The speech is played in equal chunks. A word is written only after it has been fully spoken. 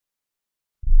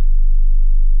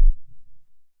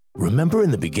Remember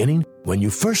in the beginning, when you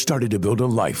first started to build a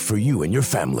life for you and your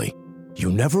family, you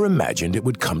never imagined it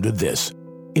would come to this.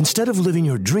 Instead of living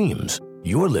your dreams,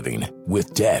 you're living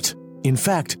with debt. In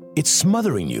fact, it's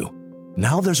smothering you.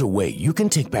 Now there's a way you can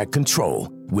take back control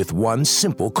with one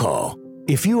simple call.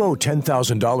 If you owe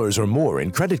 $10,000 or more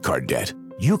in credit card debt,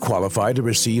 you qualify to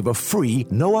receive a free,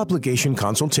 no-obligation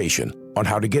consultation on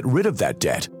how to get rid of that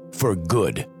debt for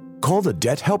good. Call the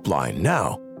Debt Helpline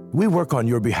now. We work on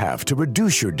your behalf to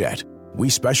reduce your debt. We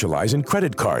specialize in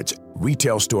credit cards,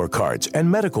 retail store cards,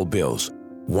 and medical bills.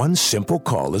 One simple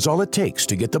call is all it takes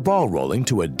to get the ball rolling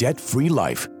to a debt-free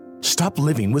life. Stop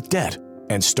living with debt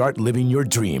and start living your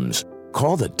dreams.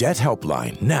 Call the Debt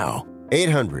Helpline now.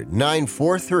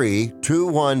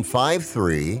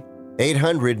 800-943-2153.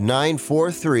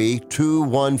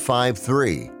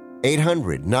 800-943-2153.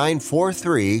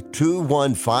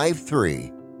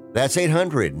 800-943-2153. That's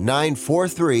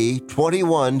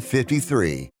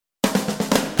 800-943-2153.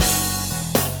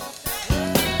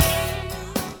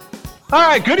 All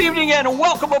right, good evening and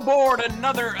welcome aboard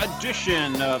another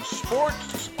edition of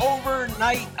Sports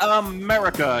Overnight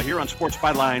America here on Sports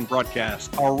Byline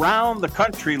broadcast around the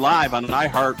country live on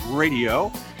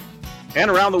iHeartRadio and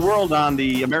around the world on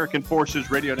the American Forces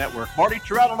Radio Network. Marty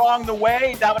Terrell along the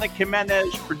way. Dominic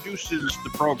Jimenez produces the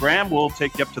program. We'll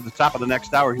take you up to the top of the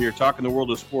next hour here talking the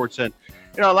world of sports. And,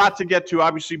 you know, a lot to get to.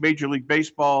 Obviously, Major League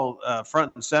Baseball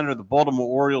front and center. The Baltimore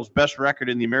Orioles, best record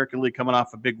in the American League coming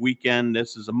off a big weekend.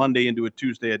 This is a Monday into a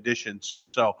Tuesday edition.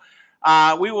 So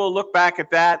we will look back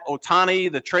at that. Ohtani,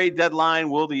 the trade deadline.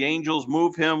 Will the Angels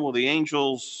move him? Will the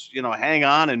Angels, hang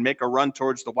on and make a run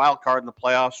towards the wild card in the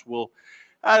playoffs? We'll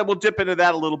dip into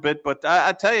that a little bit. But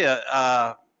I tell you,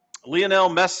 Lionel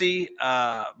Messi,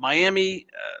 Miami,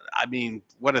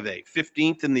 what are they,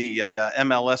 15th in the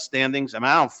MLS standings? I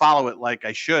don't follow it like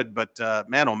I should, but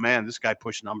man, oh man, this guy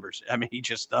pushed numbers. He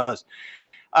just does.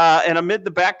 And amid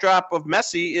the backdrop of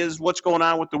Messi is what's going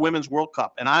on with the Women's World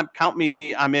Cup. And I'm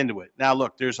into it. Now,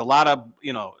 look, there's a lot of,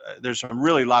 there's some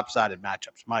really lopsided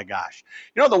matchups. My gosh.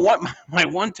 My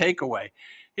one takeaway,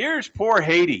 here's poor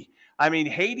Haiti.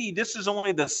 Haiti, this is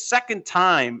only the second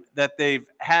time that they've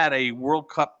had a World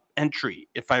Cup entry,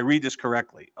 if I read this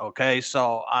correctly. Okay,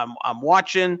 so I'm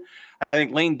watching. I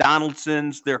think Lane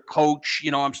Donaldson's their coach.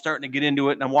 I'm starting to get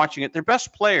into it, and I'm watching it. Their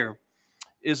best player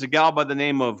is a gal by the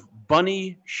name of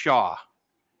Bunny Shaw.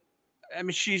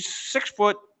 She's 6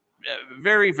 foot,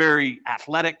 very, very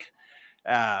athletic,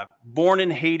 born in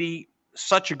Haiti,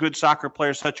 such a good soccer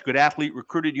player, such a good athlete,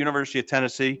 recruited University of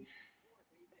Tennessee.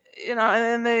 And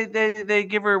then they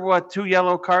give her, 2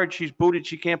 yellow cards. She's booted.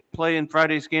 She can't play in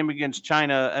Friday's game against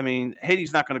China.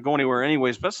 Haiti's not going to go anywhere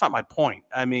anyways, but that's not my point.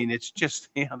 It's just,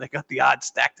 they got the odds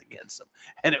stacked against them.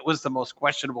 And it was the most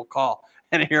questionable call.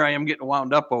 And here I am getting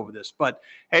wound up over this. But,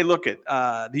 hey, look,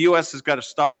 the U.S. has got a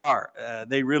star.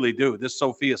 They really do. This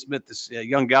Sophia Smith, this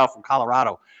young gal from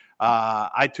Colorado,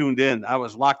 I tuned in. I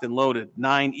was locked and loaded,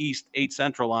 9 East, 8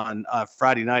 Central on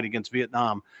Friday night against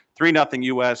Vietnam. 3-0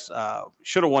 U.S.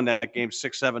 Should have won that game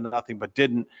 6-7-0, but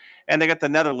didn't. And they got the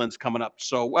Netherlands coming up.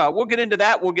 So we'll get into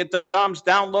that. We'll get the Dom's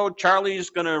download. Charlie's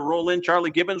going to roll in.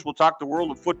 Charlie Gibbons. We'll talk the world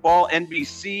of football.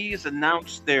 NBC's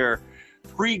announced their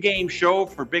pregame show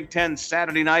for Big Ten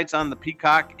Saturday nights on the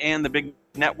Peacock and the Big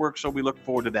Network, so we look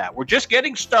forward to that. We're just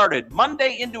getting started.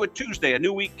 Monday into a Tuesday. A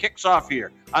new week kicks off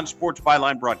here on Sports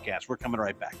Byline Broadcast. We're coming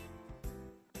right back.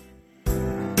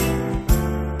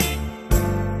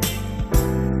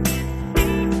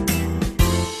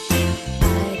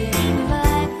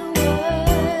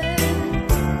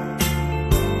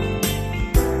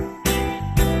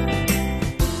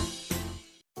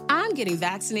 Getting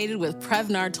vaccinated with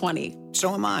Prevnar 20.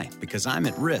 So am I, because I'm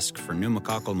at risk for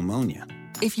pneumococcal pneumonia.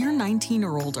 If you're 19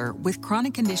 or older with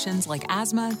chronic conditions like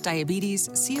asthma, diabetes,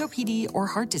 COPD, or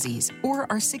heart disease,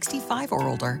 or are 65 or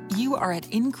older, you are at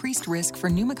increased risk for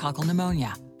pneumococcal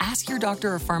pneumonia. Ask your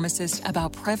doctor or pharmacist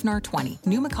about Prevnar 20,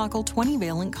 pneumococcal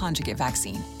 20-valent conjugate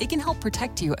vaccine. It can help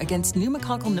protect you against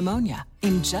pneumococcal pneumonia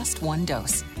in just 1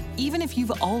 dose. Even if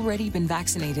you've already been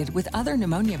vaccinated with other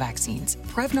pneumonia vaccines,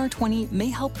 Prevnar 20 may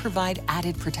help provide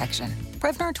added protection.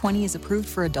 Prevnar 20 is approved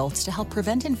for adults to help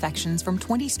prevent infections from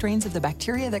 20 strains of the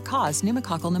bacteria that cause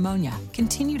pneumococcal pneumonia.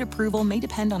 Continued approval may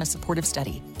depend on a supportive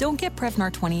study. Don't get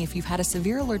Prevnar 20 if you've had a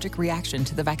severe allergic reaction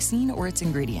to the vaccine or its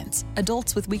ingredients.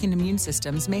 Adults with weakened immune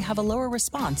systems may have a lower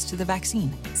response to the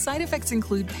vaccine. Side effects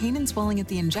include pain and swelling at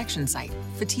the injection site,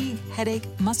 fatigue, headache,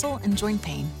 muscle, and joint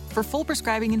pain. For full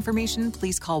prescribing information,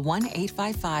 please call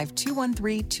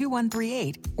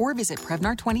 1-855-213-2138 or visit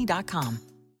Prevnar20.com.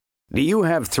 Do you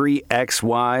have 3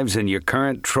 ex-wives and your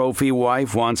current trophy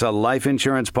wife wants a life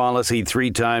insurance policy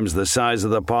 3 times the size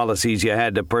of the policies you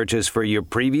had to purchase for your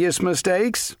previous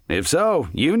mistakes? If so,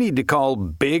 you need to call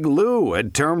Big Lou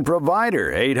at Term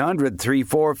Provider,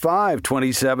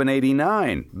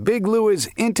 800-345-2789. Big Lou is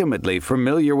intimately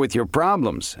familiar with your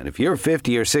problems, and if you're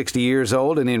 50 or 60 years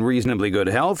old and in reasonably good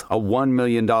health, a $1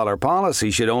 million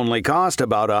policy should only cost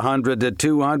about $100 to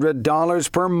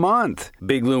 $200 per month.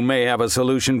 Big Lou may have a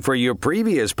solution for your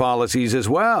previous policies as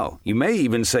well. You may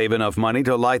even save enough money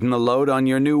to lighten the load on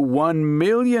your new $1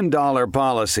 million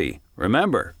policy.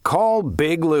 Remember, call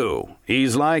Big Lou.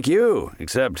 He's like you,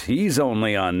 except he's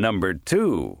only on number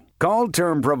 2. Call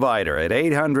Term Provider at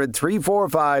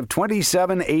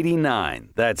 800-345-2789.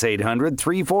 That's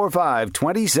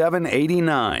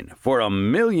 800-345-2789 for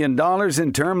 $1 million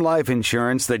in term life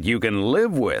insurance that you can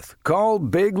live with. Call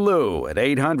Big Lou at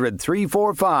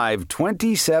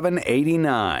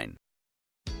 800-345-2789.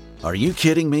 Are you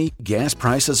kidding me? Gas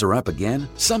prices are up again?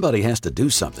 Somebody has to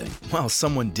do something. Well,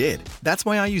 someone did. That's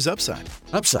why I use Upside.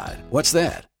 Upside? What's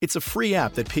that? It's a free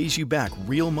app that pays you back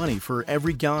real money for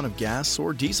every gallon of gas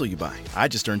or diesel you buy. I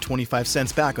just earned 25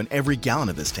 cents back on every gallon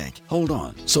of this tank. Hold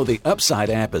on. So the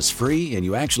Upside app is free and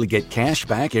you actually get cash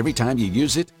back every time you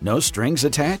use it? No strings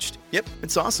attached? Yep,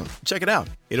 it's awesome. Check it out.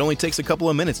 It only takes a couple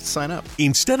of minutes to sign up.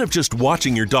 Instead of just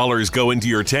watching your dollars go into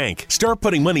your tank, start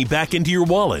putting money back into your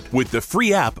wallet with the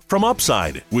free app from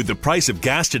Upside. With the price of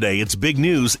gas today, it's big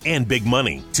news and big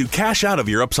money. To cash out of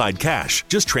your Upside cash,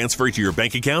 just transfer it to your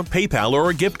bank account, PayPal, or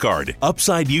a gift card.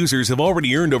 Upside users have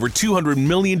already earned over $200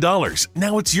 million.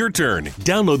 Now it's your turn.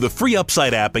 Download the free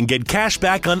Upside app and get cash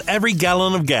back on every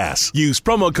gallon of gas. Use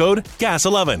promo code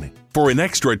GAS11 for an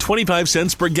extra 25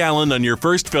 cents per gallon on your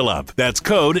first fill-up. That's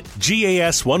code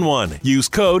GAS11. Use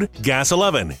code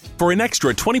GAS11 for an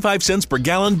extra 25 cents per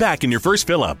gallon back in your first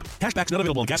fill-up. Cashback's not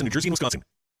available in gas in New Jersey and Wisconsin.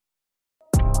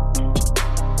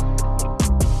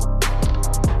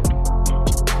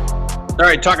 All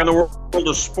right, talking the world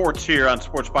of sports here on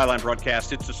Sports Byline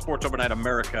broadcast. It's the Sports Overnight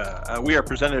America. We are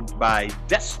presented by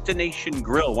Destination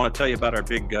Grill. I want to tell you about our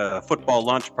big football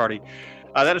launch party.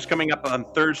 That is coming up on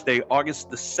Thursday, August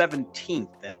the 17th,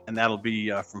 and that'll be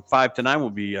from 5 to 9. We'll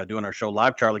be doing our show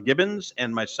live, Charlie Gibbons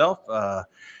and myself,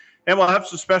 and we'll have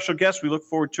some special guests. We look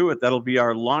forward to it. That'll be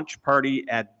our launch party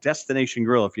at Destination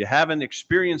Grill. If you haven't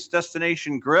experienced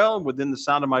Destination Grill within the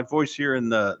sound of my voice here in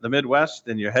the Midwest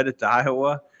and you're headed to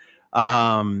Iowa,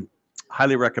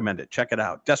 highly recommend it. Check it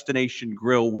out. Destination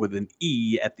Grill with an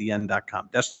E at the end.com.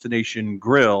 Destination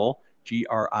Grill,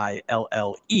 GRILLE.com.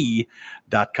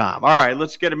 All right,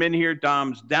 let's get him in here.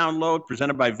 Dom's Download,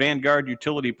 presented by Vanguard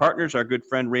Utility Partners, our good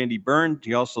friend Randy Byrne.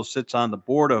 He also sits on the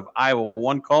board of Iowa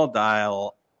One Call.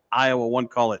 Dial Iowa One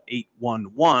Call at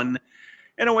 811.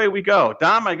 And away we go.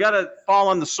 Dom, I got to fall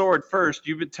on the sword first.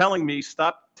 You've been telling me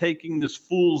stop taking this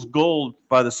fool's gold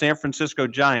by the San Francisco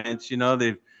Giants. You know,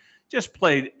 they've just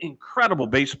played incredible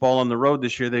baseball on the road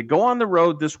this year. They go on the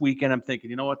road this weekend. I'm thinking,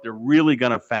 you know what? They're really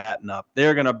going to fatten up.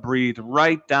 They're going to breathe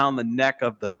right down the neck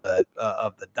of the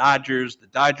Dodgers. The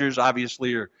Dodgers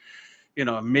obviously are,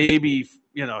 maybe,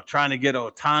 trying to get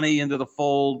Ohtani into the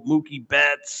fold, Mookie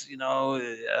Betts,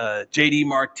 JD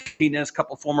Martinez, a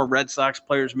couple former Red Sox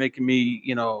players making me,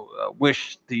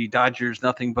 wish the Dodgers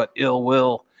nothing but ill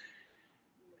will.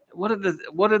 What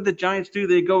did the Giants do?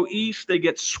 They go east, they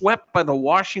get swept by the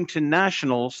Washington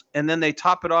Nationals, and then they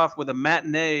top it off with a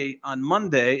matinee on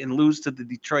Monday and lose to the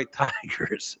Detroit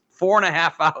Tigers.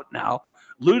 4.5 out now.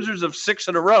 Losers of 6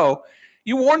 in a row.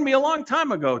 You warned me a long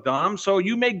time ago, Dom, so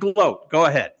you may gloat. Go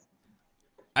ahead.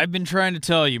 I've been trying to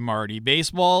tell you, Marty,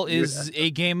 baseball is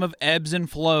a game of ebbs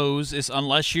and flows. It's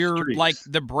unless you're like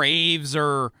the Braves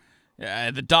or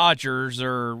the Dodgers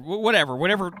or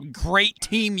whatever great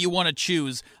team you want to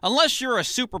choose. Unless you're a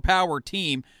superpower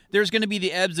team, there's going to be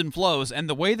the ebbs and flows. And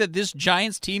the way that this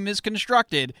Giants team is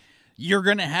constructed, you're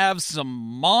going to have some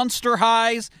monster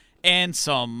highs and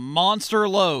some monster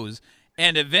lows.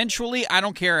 And eventually, I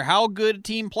don't care how good a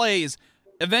team plays,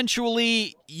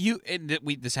 eventually,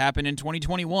 this happened in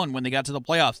 2021 when they got to the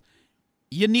playoffs.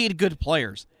 You need good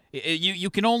players. You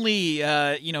can only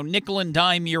nickel and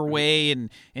dime your way and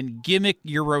gimmick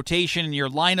your rotation and your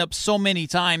lineup so many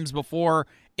times before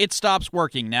it stops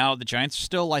working. Now the Giants are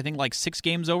still, I think, like 6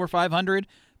 games over 500,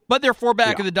 but they're 4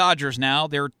 back of the Dodgers now.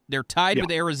 They're tied with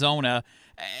Arizona.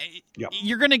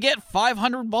 You're going to get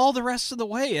 500 ball the rest of the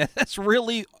way. That's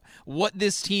really what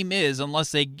this team is,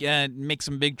 unless they make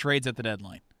some big trades at the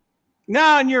deadline.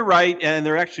 No, and you're right. And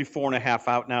they're actually 4.5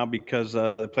 out now because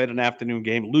they played an afternoon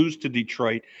game, lose to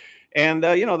Detroit. And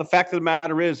the fact of the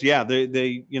matter is,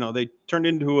 they turned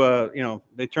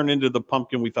into the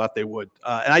pumpkin we thought they would.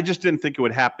 And I just didn't think it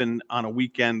would happen on a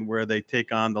weekend where they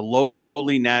take on the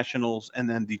lowly Nationals and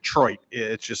then Detroit.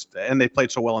 It's just, and they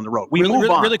played so well on the road. We move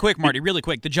on really quick, Marty. Really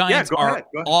quick. The Giants go are ahead.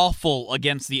 awful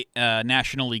against the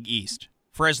National League East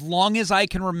for as long as I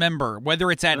can remember.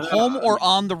 Whether it's at home or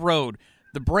on the road,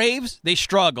 the Braves they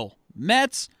struggle.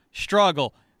 Mets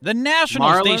struggle. The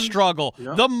Nationals, they struggle.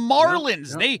 Yep. The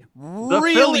Marlins, they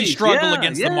really struggle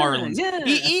against the Marlins. Yeah.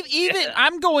 Even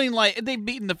I'm going like they've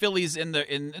beaten the Phillies in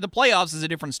the playoffs is a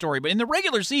different story, but in the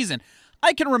regular season,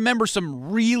 I can remember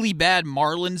some really bad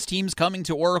Marlins teams coming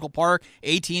to Oracle Park,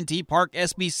 AT&T Park,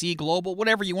 SBC Global,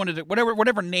 whatever you wanted to,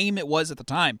 whatever name it was at the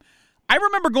time. I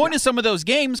remember going to some of those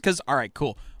games because, all right,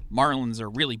 cool, Marlins are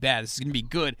really bad. This is going to be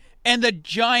good, and the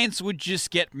Giants would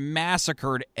just get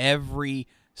massacred every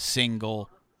single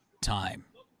time.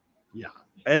 Yeah.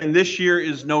 And this year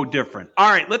is no different.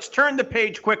 All right, let's turn the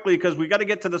page quickly because we got to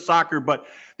get to the soccer. But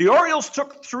the Orioles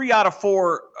took 3 out of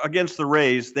 4 against the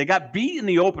Rays. They got beat in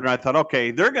the opener. I thought,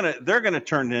 okay, they're gonna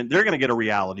turn in. They're gonna get a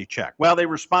reality check. Well, they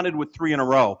responded with 3 in a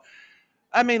row.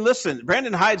 I mean, listen,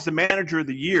 Brandon Hyde's the manager of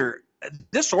the year.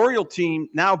 This Oriole team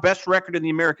now best record in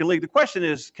the American League. The question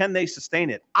is, can they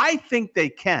sustain it? I think they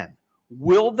can.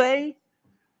 Will they?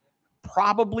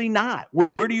 Probably not. Where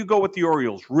do you go with the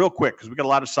Orioles, real quick? Because we got a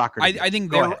lot of soccer. I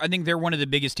think they're one of the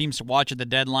biggest teams to watch at the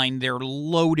deadline. They're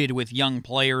loaded with young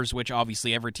players, which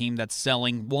obviously every team that's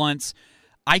selling wants.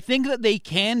 I think that they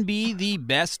can be the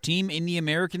best team in the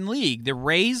American League. The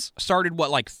Rays started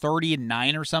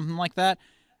 30-9 or something like that.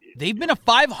 They've been a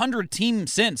 500 team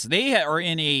since. They are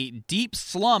in a deep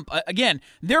slump. Again,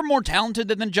 they're more talented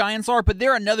than the Giants are, but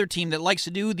they're another team that likes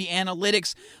to do the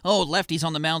analytics. Oh, lefty's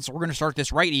on the mound, so we're going to start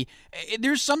this righty.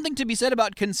 There's something to be said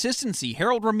about consistency.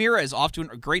 Harold Ramirez off to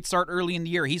a great start early in the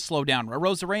year. He's slowed down.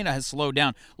 Rosarena has slowed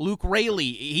down. Luke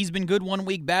Raley, he's been good one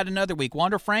week, bad another week.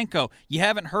 Wander Franco, you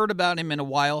haven't heard about him in a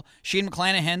while. Shane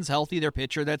McClanahan's healthy, their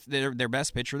pitcher. That's their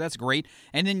best pitcher. That's great.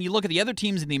 And then you look at the other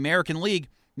teams in the American League.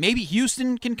 Maybe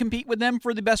Houston can compete with them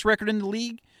for the best record in the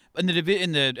league, in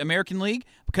the American League,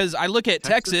 because I look at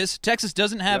Texas. Texas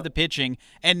doesn't have the pitching,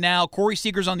 and now Corey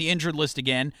Seager's on the injured list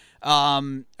again.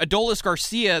 Adolis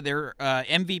Garcia, their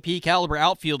MVP caliber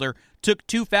outfielder, took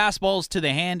 2 fastballs to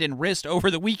the hand and wrist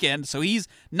over the weekend, so he's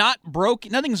not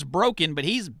broke. Nothing's broken, but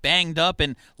he's banged up,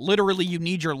 and literally you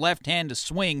need your left hand to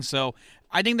swing. So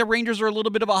I think the Rangers are a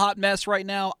little bit of a hot mess right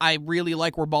now. I really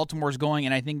like where Baltimore's going,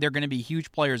 and I think they're going to be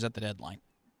huge players at the deadline.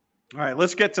 All right,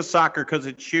 let's get to soccer because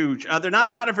it's huge. They're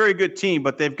not a very good team,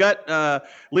 but they've got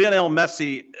Lionel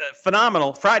Messi,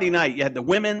 phenomenal. Friday night, you had the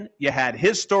women, you had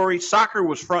his story. Soccer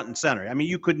was front and center. I mean,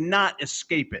 you could not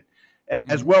escape it.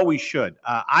 As well we should.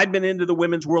 I've been into the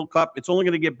Women's World Cup. It's only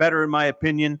going to get better in my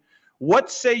opinion. What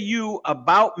say you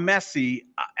about Messi?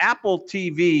 Apple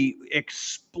TV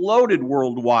exploded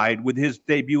worldwide with his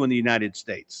debut in the United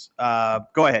States.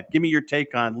 Go ahead. Give me your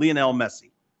take on Lionel Messi.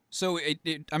 So I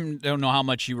don't know how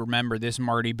much you remember this,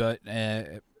 Marty, but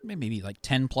maybe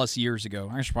 10-plus years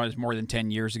ago, actually probably more than 10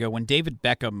 years ago, when David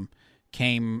Beckham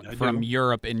came from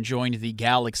Europe and joined the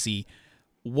Galaxy,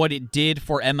 what it did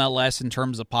for MLS in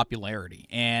terms of popularity.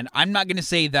 And I'm not going to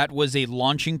say that was a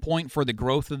launching point for the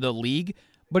growth of the league,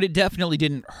 but it definitely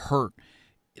didn't hurt.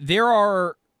 There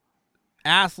are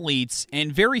athletes,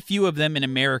 and very few of them in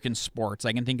American sports.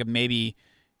 I can think of maybe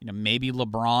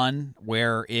LeBron,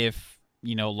 where if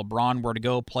LeBron were to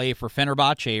go play for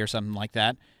Fenerbahce or something like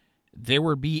that, there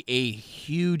would be a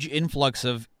huge influx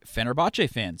of Fenerbahce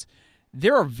fans.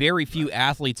 There are very few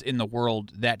athletes in the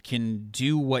world that can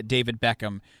do what David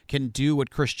Beckham, can do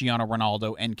what Cristiano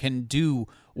Ronaldo, and can do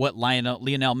what Lionel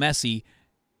Messi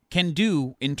can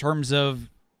do in terms of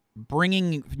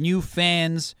bringing new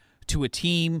fans to a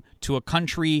team, to a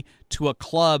country, to a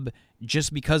club,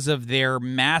 just because of their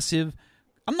massive,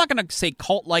 I'm not going to say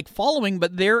cult-like following,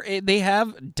 but they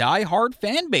have die-hard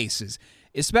fan bases,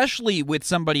 especially with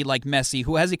somebody like Messi,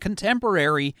 who has a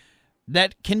contemporary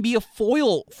that can be a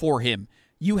foil for him.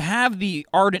 You have the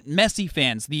ardent Messi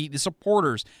fans, the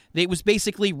supporters. It was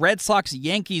basically Red Sox,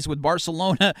 Yankees with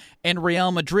Barcelona and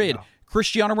Real Madrid. Wow.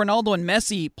 Cristiano Ronaldo and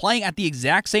Messi playing at the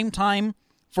exact same time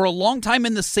for a long time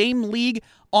in the same league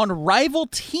on rival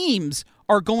teams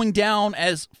are going down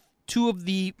as 2 of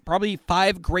the probably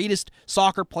 5 greatest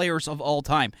soccer players of all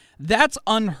time. That's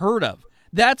unheard of.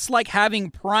 That's like having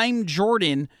prime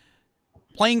Jordan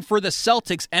playing for the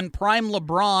Celtics and prime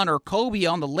LeBron or Kobe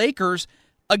on the Lakers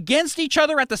against each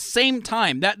other at the same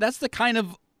time. That's the kind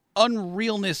of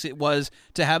unrealness it was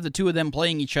to have the 2 of them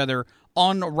playing each other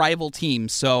on rival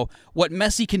teams. So what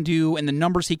Messi can do and the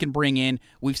numbers he can bring in,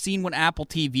 we've seen what Apple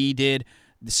TV did.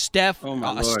 Steph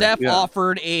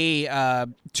offered a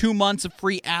 2 months of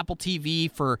free Apple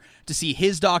TV to see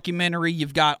his documentary.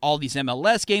 You've got all these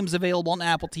MLS games available on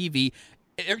Apple TV.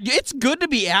 It's good to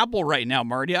be Apple right now,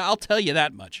 Marty. I'll tell you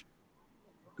that much.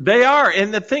 They are,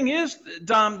 and the thing is,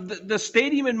 Dom, the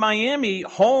stadium in Miami,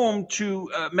 home to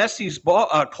Messi's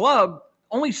club,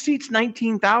 only seats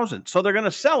 19,000. So they're going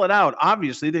to sell it out.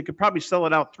 Obviously, they could probably sell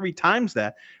it out 3 times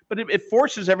that, but it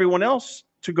forces everyone else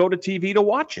to go to TV to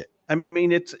watch it. I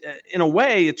mean, it's in a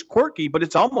way, it's quirky, but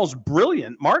it's almost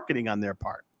brilliant marketing on their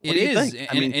part. What do you think?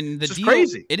 I mean, and the it's deal,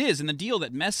 crazy. It is, and the deal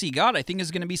that Messi got, I think, is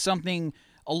going to be something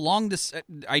along this.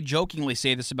 I jokingly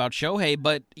say this about Shohei,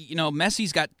 but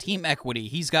Messi's got team equity.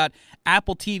 He's got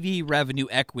Apple TV revenue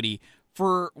equity.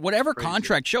 For whatever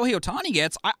contract Shohei Ohtani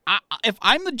gets, if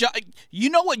I'm the judge, you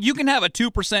know what? You can have a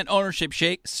 2% ownership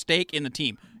stake in the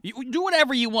team. You do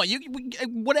whatever you want.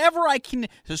 Whatever I can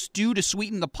just do to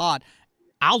sweeten the pot,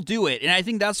 I'll do it. And I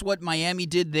think that's what Miami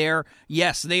did there.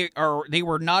 Yes, they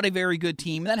were not a very good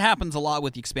team. That happens a lot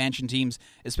with the expansion teams,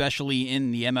 especially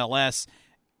in the MLS.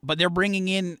 But they're bringing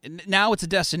in, now it's a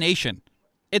destination.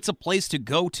 It's a place to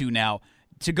go to now,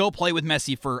 to go play with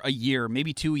Messi for a year,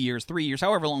 maybe 2 years, 3 years,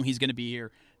 however long he's going to be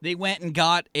here. They went and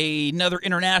got another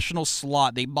international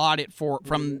slot. They bought it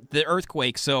from the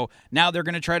Earthquake. So now they're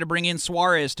going to try to bring in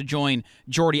Suarez to join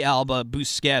Jordi Alba,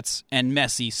 Busquets, and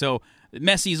Messi. So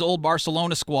Messi's old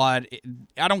Barcelona squad,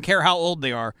 I don't care how old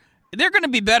they are, they're going to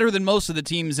be better than most of the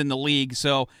teams in the league.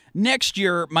 So next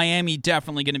year, Miami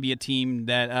definitely going to be a team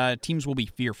that teams will be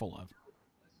fearful of.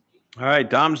 All right,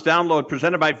 Dom's Download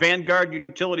presented by Vanguard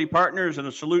Utility Partners, and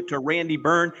a salute to Randy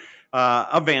Byrne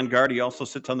of Vanguard. He also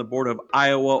sits on the board of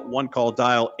Iowa One Call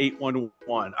Dial 811.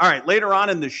 All right, later on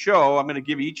in the show, I'm going to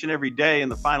give you each and every day in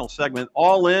the final segment,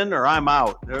 all in or I'm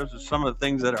out. Those are some of the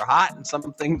things that are hot and some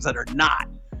things that are not.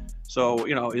 So,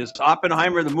 is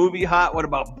Oppenheimer the movie hot? What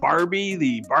about Barbie,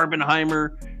 the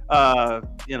Barbenheimer?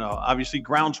 Obviously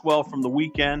groundswell from the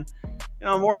weekend.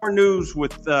 More news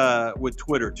with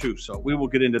Twitter, too. So we will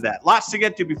get into that. Lots to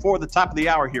get to before the top of the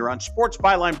hour here on Sports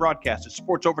Byline Broadcast at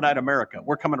Sports Overnight America.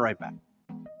 We're coming right back.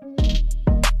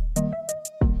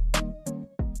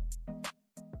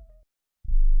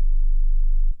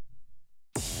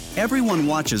 Everyone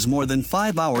watches more than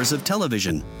 5 hours of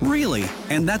television. Really?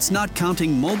 And that's not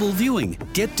counting mobile viewing.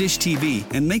 Get Dish TV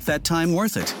and make that time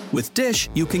worth it. With Dish,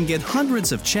 you can get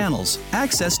hundreds of channels,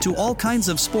 access to all kinds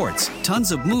of sports,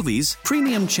 tons of movies,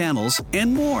 premium channels,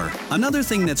 and more. Another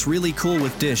thing that's really cool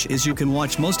with Dish is you can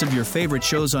watch most of your favorite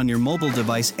shows on your mobile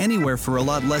device anywhere for a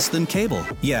lot less than cable.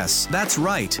 Yes, that's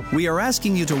right. We are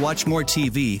asking you to watch more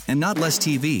TV and not less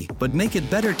TV, but make it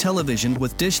better television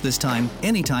with Dish this time,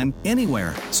 anytime,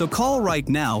 anywhere. So call right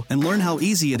now and learn how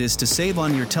easy it is to save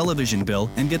on your television bill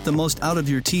and get the most out of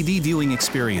your TV viewing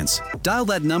experience. Dial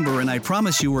that number and I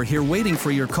promise you we're here waiting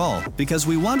for your call because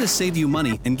we want to save you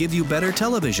money and give you better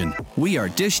television. We are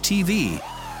Dish TV.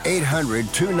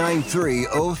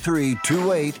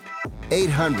 800-293-0328.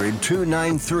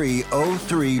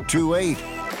 800-293-0328.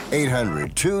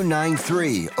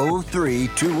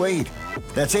 800-293-0328.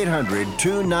 That's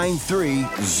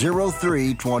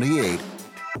 800-293-0328.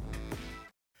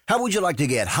 How would you like to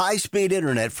get high-speed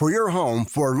internet for your home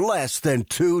for less than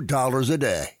 $2 a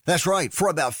day? That's right. For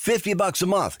about $50 a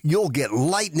month, you'll get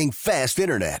lightning-fast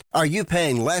internet. Are you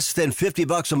paying less than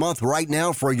 $50 a month right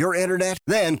now for your internet?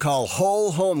 Then call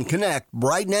Whole Home Connect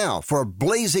right now for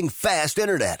blazing fast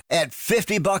internet at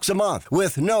 $50 a month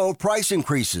with no price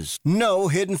increases, no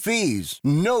hidden fees,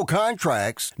 no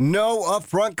contracts, no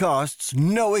upfront costs,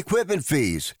 no equipment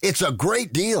fees. It's a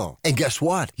great deal. And guess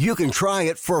what? You can try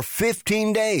it for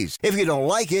 15 days. If you don't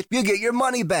like it, you get your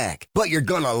money back. But you're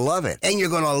going to love it, and you're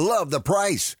going to love the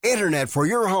price. Internet for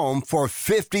your home for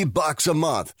 $50 a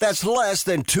month. That's less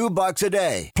than $2 a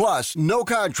day. Plus, no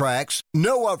contracts,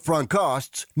 no upfront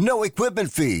costs, no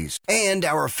equipment fees, and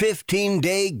our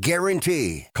 15-day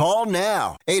guarantee. Call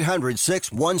now.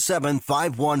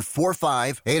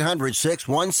 800-617-5145.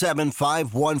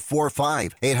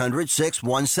 800-617-5145.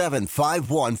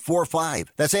 800-617-5145.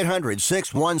 That's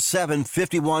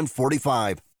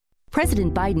 800-617-5145.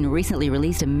 President Biden recently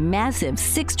released a massive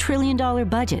 $6 trillion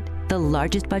budget, the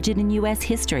largest budget in U.S.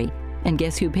 history. And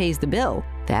guess who pays the bill?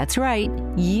 That's right,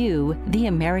 you, the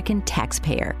American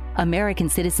taxpayer. American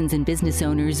citizens and business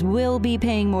owners will be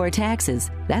paying more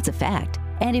taxes. That's a fact.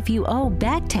 And if you owe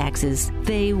back taxes,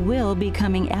 they will be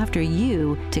coming after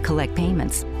you to collect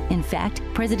payments. In fact,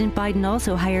 President Biden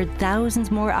also hired thousands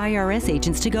more IRS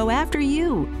agents to go after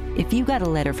you. If you got a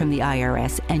letter from the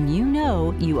IRS and you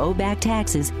know you owe back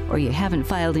taxes or you haven't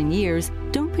filed in years,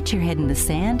 Don't put your head in the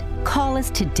sand. Call us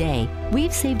today.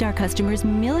 We've saved our customers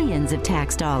millions of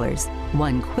tax dollars.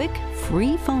 One quick,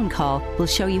 free phone call will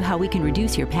show you how we can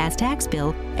reduce your past tax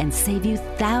bill and save you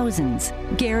thousands.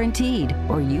 Guaranteed,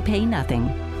 or you pay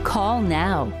nothing. Call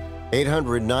now.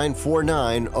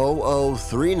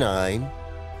 800-949-0039.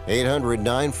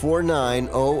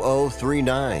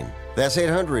 800-949-0039. That's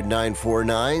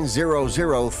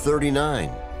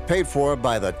 800-949-0039. Paid for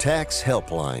by the Tax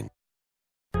Helpline.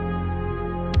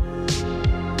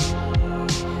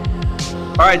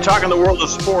 All right, talking the world of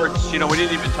sports, we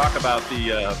didn't even talk about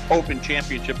the Open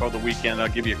Championship over the weekend. I'll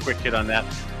give you a quick hit on that.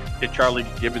 Get Charlie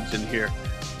Gibbons in here.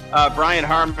 Brian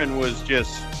Harman was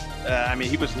just,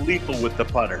 he was lethal with the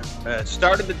putter.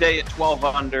 Started the day at 12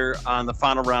 under on the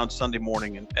final round Sunday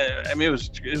morning. And it was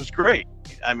great.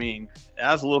 I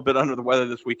was a little bit under the weather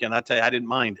this weekend. I tell you, I didn't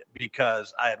mind it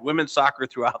because I had women's soccer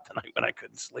throughout the night when I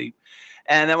couldn't sleep.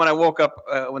 And then when I woke up,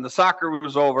 when the soccer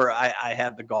was over, I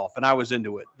had the golf, and I was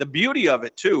into it. The beauty of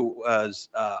it, too, was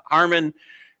Harman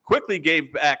quickly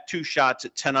gave back 2 shots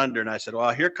at 10 under. And I said, well,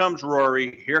 here comes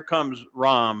Rory. Here comes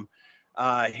Rahm.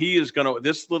 He is going to –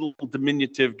 this little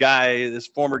diminutive guy, this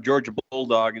former Georgia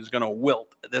Bulldog, is going to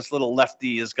wilt. This little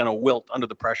lefty is going to wilt under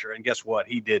the pressure. And guess what?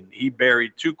 He didn't. He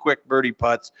buried 2 quick birdie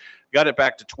putts, got it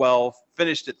back to 12,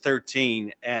 finished at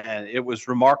 13, and it was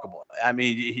remarkable.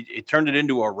 He turned it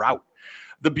into a rout.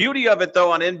 The beauty of it,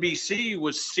 though, on NBC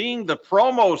was seeing the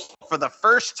promos for the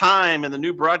first time in the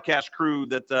new broadcast crew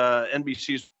that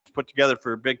NBC's put together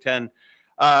for Big Ten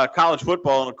college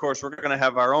football. And, of course, we're going to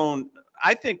have our own,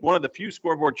 I think, one of the few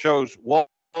scoreboard shows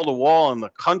wall-to-wall in the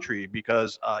country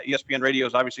because ESPN Radio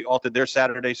has obviously altered their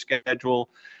Saturday schedule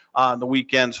on the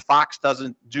weekends. Fox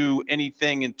doesn't do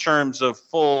anything in terms of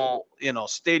full,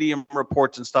 stadium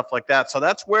reports and stuff like that. So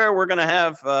that's where we're going to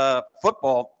have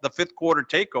football, the 5th quarter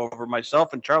takeover,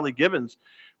 myself and Charlie Gibbons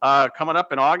coming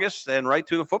up in August and right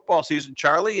through the football season,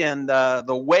 Charlie. And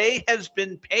the way has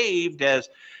been paved as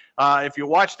if you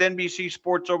watched NBC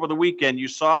Sports over the weekend, you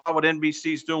saw what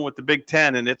NBC's doing with the Big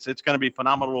Ten, and it's going to be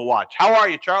phenomenal to watch. How are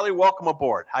you, Charlie? Welcome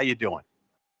aboard. How you doing?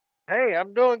 Hey,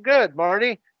 I'm doing good,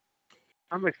 Marty.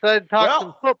 I'm excited to talk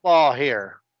some football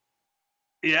here.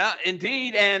 Yeah,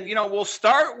 indeed. And, we'll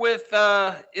start with,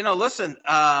 listen,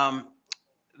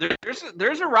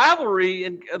 there's a rivalry,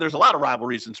 and there's a lot of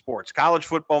rivalries in sports, college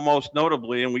football most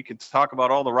notably, and we could talk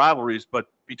about all the rivalries, but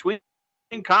between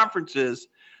conferences,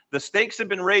 the stakes have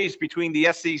been raised between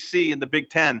the SEC and the Big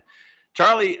Ten.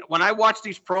 Charlie, when I watched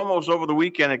these promos over the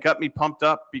weekend, it got me pumped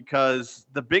up because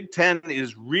the Big Ten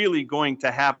is really going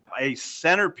to have a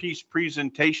centerpiece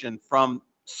presentation from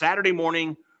Saturday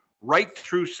morning right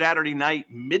through Saturday night,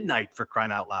 midnight, for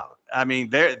crying out loud.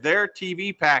 Their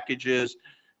TV packages,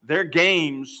 their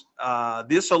games,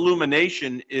 this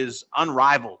illumination is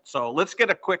unrivaled. So let's get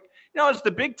a quick, is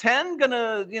the Big Ten going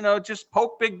to, just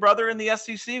poke Big Brother in the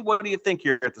SEC? What do you think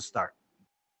here at the start?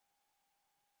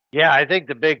 Yeah, I think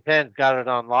the Big Ten's got it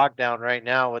on lockdown right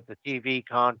now with the TV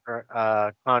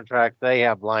contracts they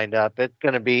have lined up. It's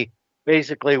going to be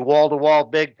basically wall-to-wall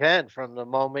Big Ten from the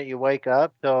moment you wake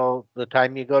up till the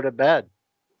time you go to bed.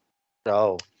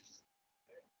 So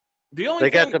they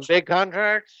got some big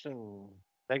contracts and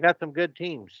they got some good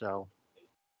teams. So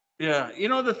yeah,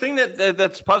 the thing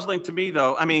that's puzzling to me,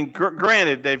 though,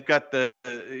 granted, they've got the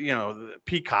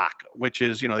Peacock, which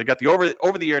is, they got the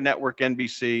over-the-air network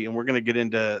NBC, and we're going to get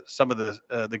into some of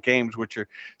the games, which are,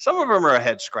 some of them are a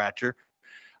head-scratcher.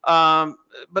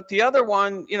 But the other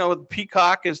one,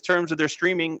 Peacock, in terms of their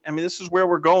streaming, this is where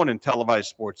we're going in televised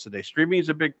sports today. Streaming is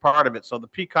a big part of it, so the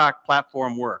Peacock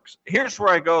platform works. Here's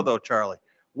where I go, though, Charlie.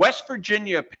 West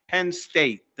Virginia, Penn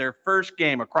State, their first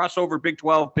game, a crossover Big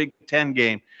 12, Big 10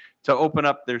 game, to open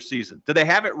up their season. Do they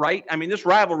have it right? This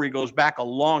rivalry goes back a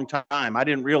long time. I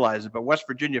didn't realize it, but West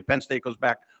Virginia, Penn State goes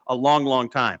back a long, long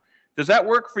time. Does that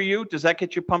work for you? Does that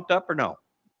get you pumped up or no?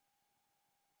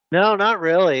 No, not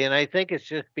really. And I think it's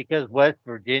just because West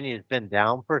Virginia has been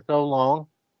down for so long.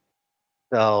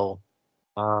 So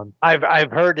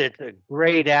I've heard it's a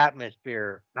great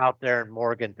atmosphere out there in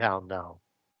Morgantown now.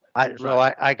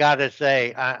 I got to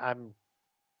say, I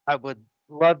would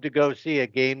love to go see a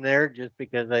game there just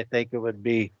because I think it would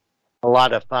be a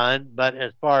lot of fun. But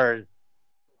as far as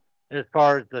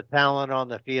the talent on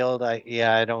the field,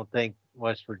 I don't think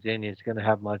West Virginia is going to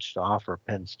have much to offer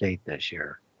Penn State this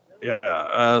year.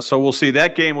 Yeah, so we'll see.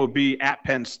 That game will be at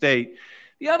Penn State.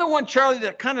 The other one, Charlie,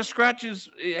 that kind of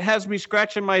has me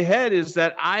scratching my head is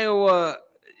that Iowa,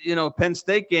 Penn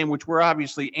State game, which we're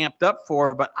obviously amped up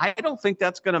for, but I don't think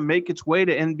that's going to make its way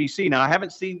to NBC. Now, I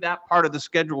haven't seen that part of the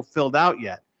schedule filled out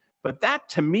yet, but that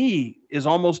to me is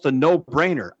almost a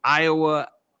no-brainer. Iowa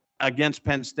against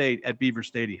Penn State at Beaver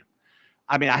Stadium.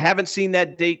 I mean, I haven't seen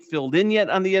that date filled in yet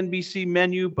on the NBC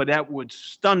menu, but that would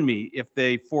stun me if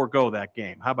they forego that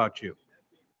game. How about you?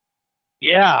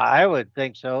 Yeah, I would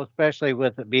think so, especially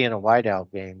with it being a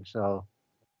whiteout game. So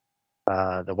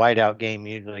the whiteout game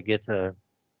usually gets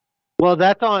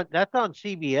that's on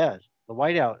CBS. The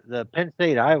whiteout, the Penn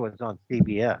State Iowa's on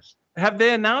CBS. Have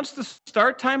they announced the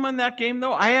start time on that game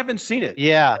though? I haven't seen it.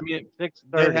 Yeah, I mean, 6:30.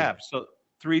 They have. So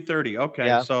 3:30. Okay,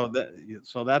 yeah. so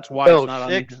that's why it's not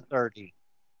 6:30.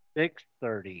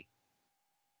 6:30.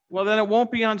 Well, then it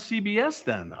won't be on CBS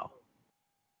then, though.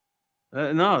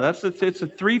 No, it's a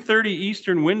 3:30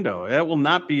 Eastern window. That will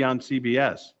not be on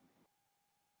CBS.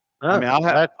 I mean,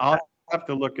 I'll have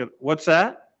to look at what's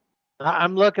that.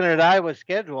 I'm looking at Iowa's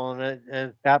schedule, and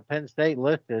it's got Penn State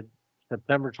listed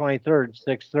September 23rd,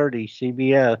 6:30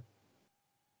 CBS.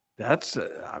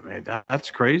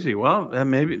 That's crazy. Well,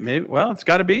 maybe. Well, it's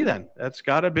got to be then. That's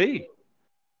got to be.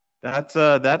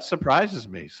 That surprises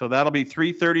me. So that'll be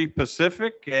 3:30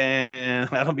 Pacific, and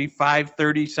that'll be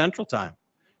 5:30 Central Time,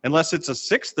 unless it's a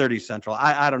 6:30 Central.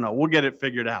 I don't know. We'll get it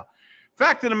figured out.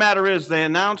 Fact of the matter is, they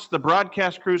announced the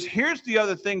broadcast crews. Here's the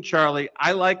other thing, Charlie.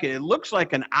 I like it. It looks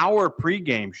like an hour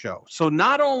pregame show. So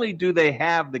not only do they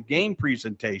have the game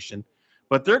presentation,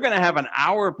 but they're going to have an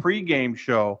hour pregame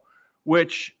show,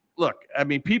 which, look, I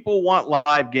mean, people want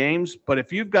live games, but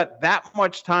if you've got that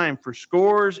much time for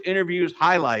scores, interviews,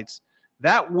 highlights,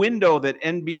 that window that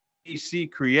NBC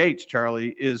creates,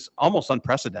 Charlie, is almost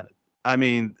unprecedented. I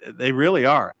mean, they really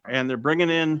are. And they're bringing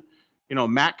in,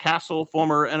 Matt Castle,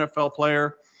 former NFL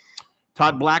player,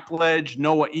 Todd Blackledge,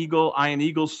 Noah Eagle, Ian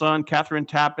Eagle's son, Catherine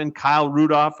Tappan, Kyle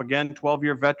Rudolph, again,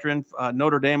 12-year veteran,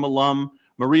 Notre Dame alum,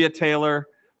 Maria Taylor,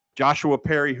 Joshua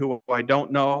Perry, who I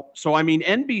don't know. So, I mean,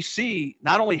 NBC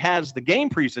not only has the game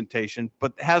presentation,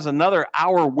 but has another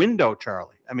hour window,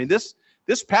 Charlie. I mean, this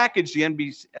package the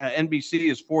NBC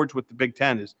is forged with the Big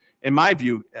Ten is, in my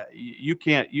view,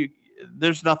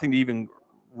 there's nothing to even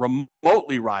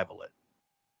remotely rival it.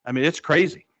 I mean, it's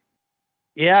crazy.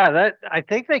 Yeah, I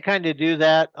think they kind of do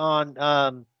that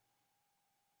on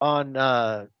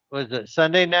was it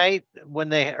Sunday night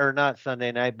not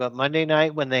Sunday night, but Monday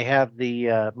night when they have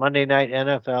the Monday Night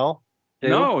NFL? Too?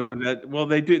 No,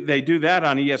 they do that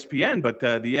on ESPN, but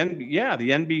the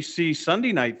NBC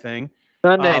Sunday night thing.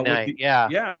 Sunday night,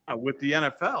 with the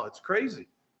NFL, it's crazy.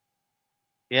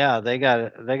 Yeah, they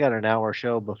got an hour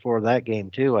show before that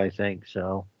game too, I think.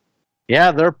 So,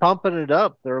 yeah, they're pumping it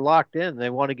up. They're locked in. They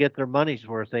want to get their money's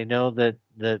worth. They know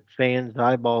that fans'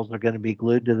 eyeballs are going to be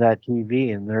glued to that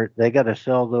TV, and they got to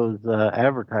sell those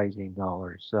advertising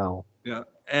dollars. So yeah,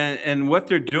 and what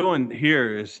they're doing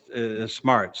here is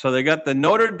smart. So they got the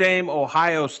Notre Dame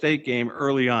Ohio State game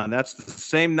early on. That's the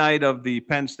same night of the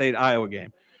Penn State Iowa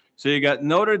game. So you got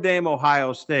Notre Dame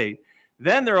Ohio State.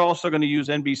 Then they're also going to use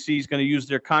NBC's going to use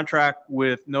their contract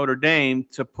with Notre Dame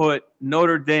to put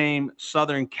Notre Dame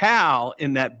Southern Cal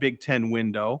in that Big Ten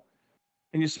window.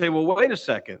 And you say, well, wait a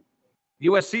second.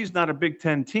 USC is not a Big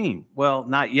Ten team. Well,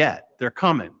 not yet. They're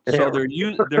coming. So they're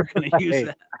going to use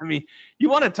that. I mean, you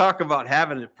want to talk about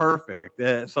having it perfect.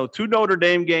 So 2 Notre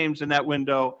Dame games in that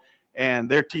window, and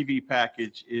their TV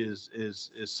package is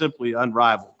simply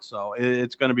unrivaled. So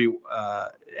it's going to be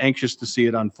anxious to see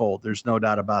it unfold. There's no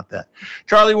doubt about that.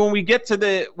 Charlie, when we get to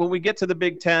the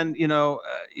Big Ten, you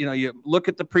look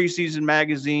at the preseason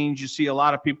magazines, you see a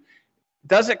lot of people.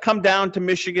 Does it come down to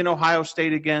Michigan, Ohio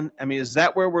State again? I mean, is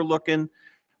that where we're looking?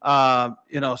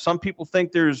 Some people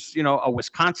think there's, a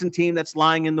Wisconsin team that's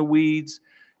lying in the weeds.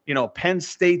 Penn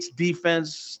State's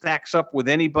defense stacks up with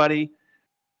anybody.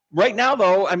 Right now,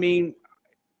 though, I mean,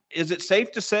 is it safe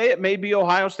to say it may be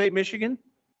Ohio State, Michigan?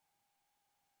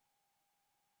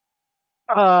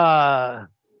 I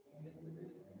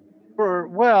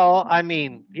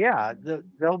mean, yeah,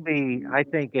 they'll be. I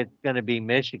think it's going to be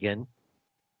Michigan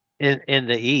in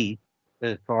the East.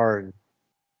 As far as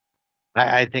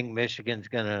I think Michigan's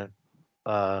going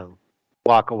to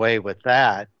walk away with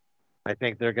that. I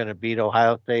think they're going to beat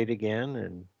Ohio State again,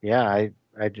 and yeah,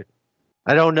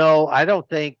 I don't know. I don't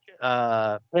think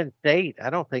Penn State. I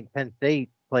don't think Penn State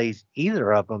plays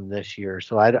either of them this year.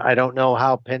 So I don't know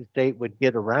how Penn State would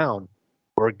get around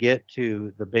or get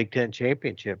to the Big Ten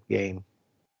championship game.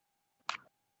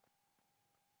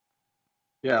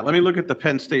 Yeah, let me look at the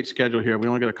Penn State schedule here. We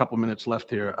only got a couple minutes left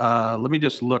here. Let me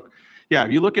just look. Yeah,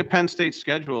 if you look at Penn State's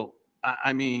schedule,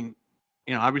 I mean,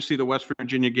 obviously the West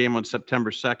Virginia game on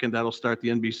September 2nd, that'll start the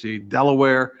NBC.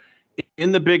 Delaware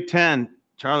in the Big Ten.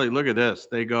 Charlie, look at this.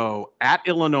 They go at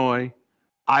Illinois,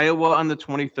 Iowa on the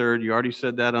 23rd. You already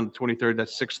said that on the 23rd.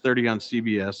 That's 6:30 on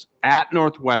CBS. At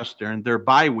Northwestern, their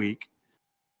bye week.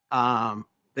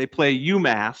 They play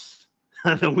UMass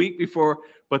the week before,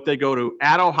 but they go to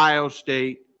at Ohio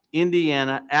State,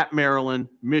 Indiana, at Maryland,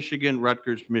 Michigan,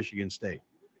 Rutgers, Michigan State.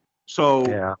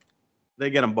 So they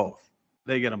get them both.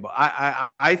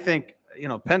 I think,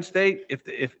 Penn State,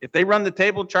 if they run the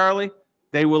table, Charlie,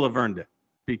 they will have earned it.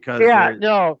 Because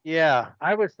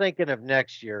I was thinking of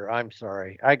next year. I'm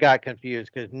sorry. I got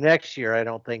confused because next year I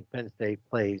don't think Penn State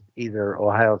plays either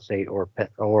Ohio State or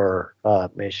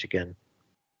Michigan.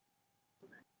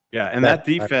 Yeah, and that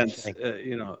defense,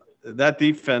 that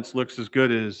defense looks as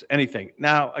good as anything.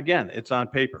 Now, again, it's on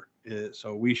paper,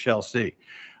 so we shall see.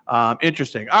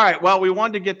 Interesting. All right, well, we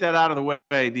wanted to get that out of the way.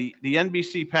 The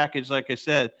NBC package, like I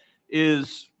said,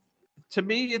 is, to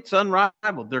me, it's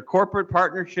unrivaled. Their corporate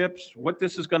partnerships, what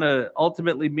this is going to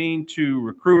ultimately mean to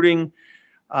recruiting,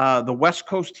 the West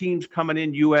Coast teams coming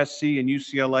in, USC and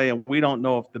UCLA, and we don't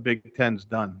know if the Big Ten's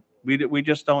done. We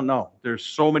just don't know. There's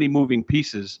so many moving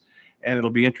pieces, and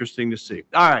it'll be interesting to see.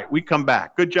 All right, we come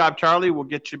back. Good job, Charlie. We'll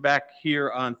get you back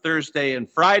here on Thursday and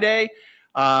Friday.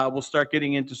 We'll start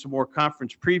getting into some more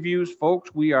conference previews.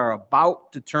 Folks, we are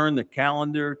about to turn the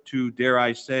calendar to, dare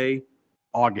I say,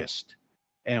 August.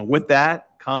 And with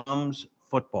that comes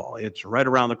football. It's right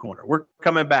around the corner. We're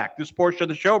coming back. This portion of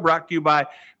the show brought to you by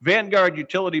Vanguard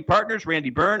Utility Partners,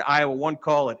 Randy Byrne, Iowa One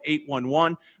call at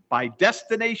 811. By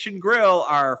Destination Grill,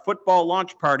 our football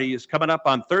launch party is coming up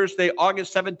on Thursday,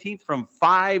 August 17th from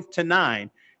 5 to 9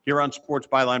 here on Sports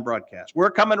Byline Broadcast.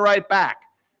 We're coming right back.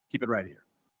 Keep it right here.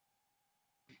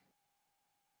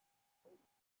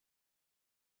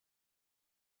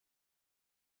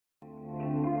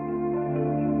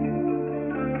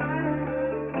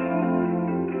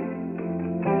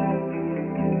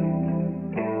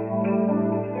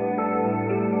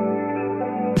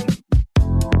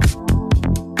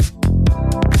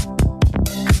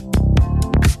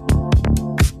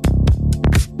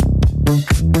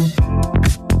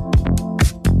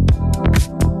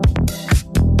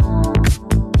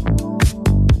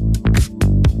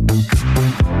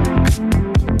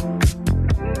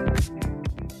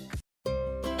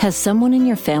 Has someone in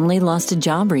your family lost a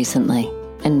job recently,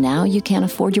 and now you can't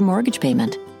afford your mortgage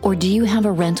payment? Or do you have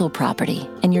a rental property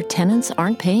and your tenants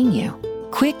aren't paying you?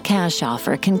 Quick Cash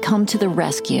Offer can come to the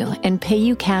rescue and pay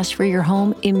you cash for your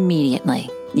home immediately.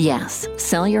 Yes,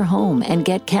 sell your home and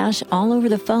get cash all over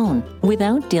the phone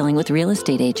without dealing with real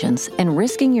estate agents and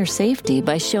risking your safety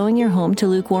by showing your home to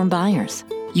lukewarm buyers.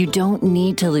 You don't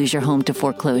need to lose your home to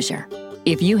foreclosure.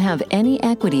 If you have any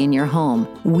equity in your home,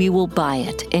 we will buy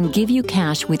it and give you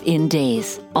cash within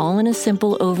days, all in a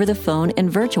simple over-the-phone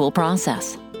and virtual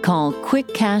process. Call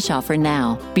Quick Cash Offer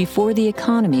now before the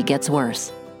economy gets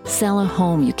worse. Sell a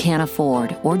home you can't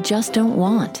afford or just don't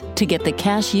want to get the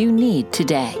cash you need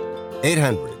today.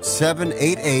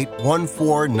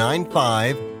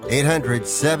 800-788-1495.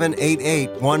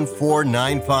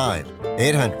 800-788-1495.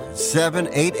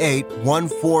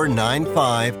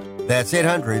 800-788-1495. That's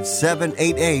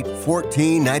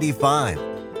 800-788-1495.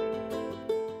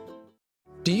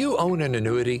 Do you own an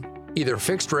annuity, either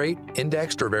fixed rate,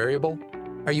 indexed, or variable?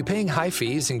 Are you paying high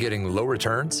fees and getting low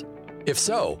returns? If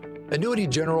so, Annuity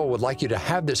General would like you to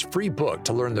have this free book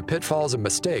to learn the pitfalls and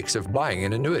mistakes of buying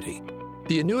an annuity.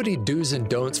 The Annuity Do's and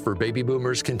Don'ts for Baby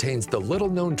Boomers contains the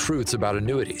little-known truths about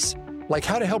annuities, like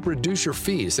how to help reduce your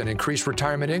fees and increase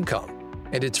retirement income.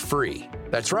 And it's free.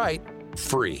 That's right,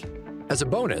 free. As a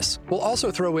bonus, we'll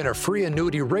also throw in a free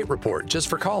annuity rate report just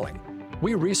for calling.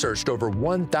 We researched over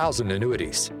 1,000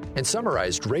 annuities and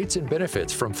summarized rates and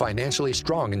benefits from financially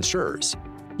strong insurers.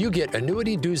 You get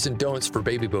Annuity Do's and Don'ts for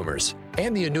Baby Boomers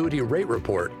and the Annuity Rate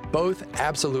Report, both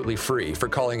absolutely free for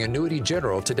calling Annuity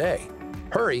General today.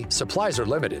 Hurry, supplies are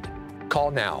limited. Call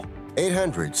now.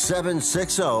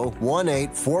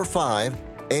 800-760-1845.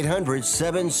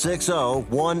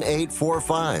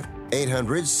 800-760-1845.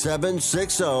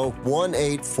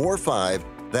 800-760-1845.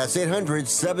 That's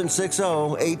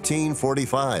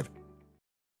 800-760-1845.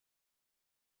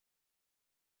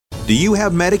 Do you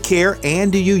have Medicare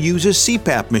and do you use a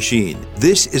CPAP machine?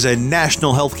 This is a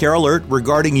national healthcare alert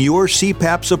regarding your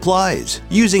CPAP supplies.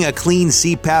 Using a clean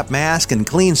CPAP mask and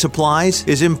clean supplies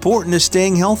is important to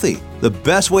staying healthy. The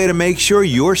best way to make sure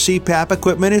your CPAP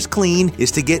equipment is clean is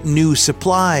to get new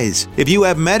supplies. If you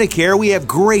have Medicare, we have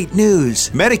great news.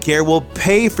 Medicare will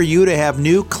pay for you to have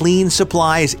new clean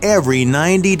supplies every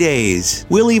 90 days.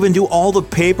 We'll even do all the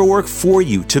paperwork for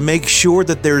you to make sure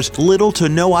that there's little to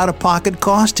no out-of-pocket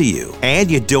cost to you.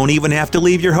 And you don't even have to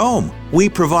leave your home. We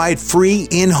provide free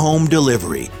in-home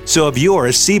delivery. So if you're a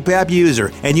CPAP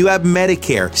user and you have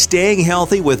Medicare, staying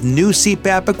healthy with new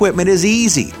CPAP equipment is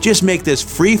easy. Just make this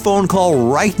free phone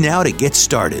call right now to get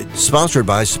started. Sponsored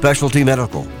by Specialty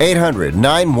Medical.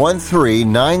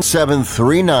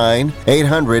 800-913-9739.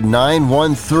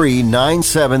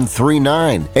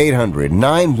 800-913-9739.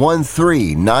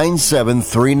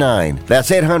 800-913-9739.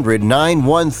 That's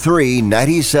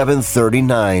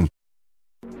 800-913-9739.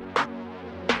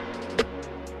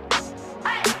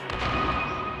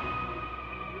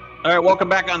 All right, welcome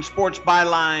back on Sports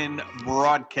Byline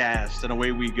broadcast, and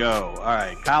away we go. All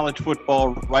right, college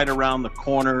football right around the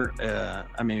corner.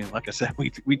 Like I said,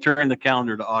 we turn the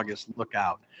calendar to August. Look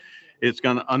out. It's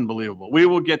going to unbelievable. We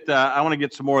will get I want to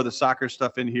get some more of the soccer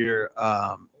stuff in here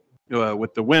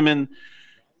with the women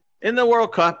in the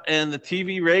World Cup and the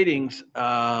TV ratings.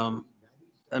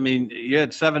 You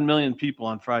had 7 million people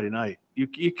on Friday night.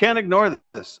 You can't ignore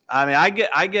this. I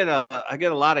get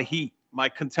a lot of heat. My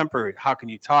contemporary, how can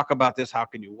you talk about this? How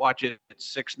can you watch it?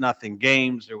 It's 6-0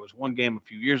 games. There was one game a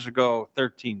few years ago,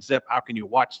 13-0. How can you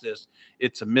watch this?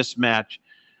 It's a mismatch.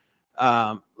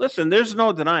 Listen, there's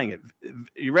no denying it.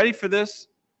 You ready for this?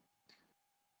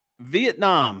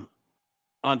 Vietnam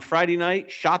on Friday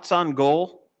night, shots on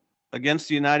goal against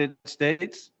the United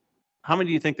States. How many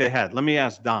do you think they had? Let me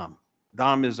ask Dom.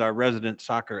 Dom is our resident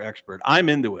soccer expert. I'm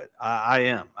into it. I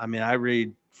am. I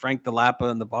read Frank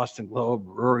DeLappa in the Boston Globe,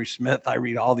 Rory Smith. I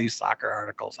read all these soccer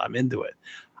articles. I'm into it.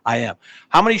 I am.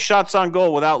 How many shots on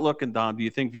goal without looking, Dom, do you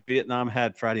think Vietnam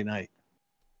had Friday night?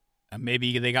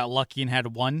 Maybe they got lucky and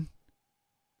had one.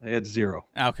 They had 0.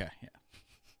 Okay. Yeah.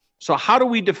 So how do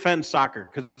we defend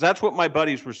soccer? Because that's what my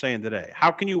buddies were saying today.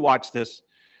 How can you watch this?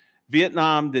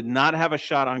 Vietnam did not have a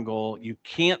shot on goal. You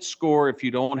can't score if you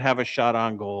don't have a shot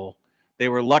on goal. They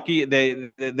were lucky.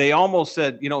 They almost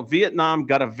said, Vietnam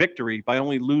got a victory by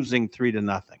only losing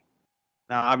 3-0.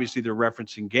 Now, obviously, they're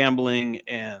referencing gambling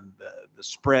and the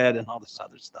spread and all this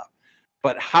other stuff.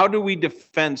 But how do we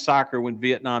defend soccer when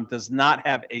Vietnam does not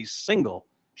have a single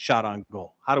shot on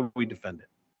goal? How do we defend it?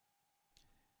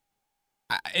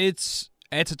 It's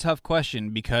a tough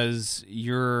question because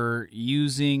you're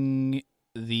using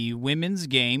the women's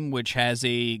game, which has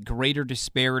a greater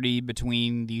disparity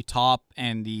between the top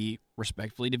and the,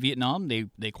 respectfully to Vietnam, they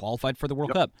qualified for the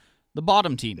World Cup. The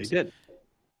bottom teams. They did.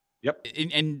 Yep.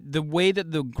 And the way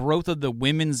that the growth of the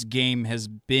women's game has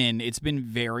been, it's been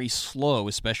very slow,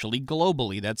 especially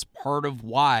globally. That's part of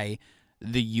why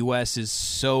the U.S. is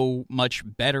so much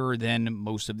better than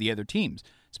most of the other teams.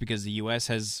 It's because the U.S.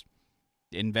 has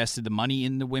invested the money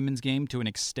in the women's game to an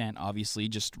extent, obviously,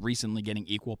 just recently getting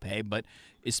equal pay, but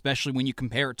especially when you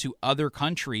compare it to other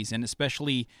countries, and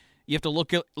especially you have to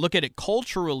look at it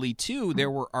culturally too. There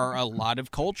are a lot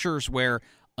of cultures where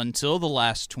until the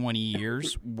last 20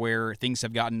 years where things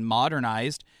have gotten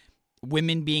modernized,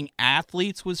 women being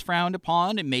athletes was frowned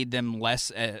upon. It made them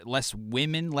less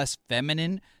women, less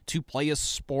feminine to play a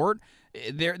sport.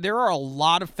 There are a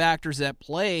lot of factors at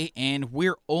play, and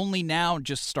we're only now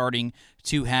just starting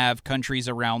to have countries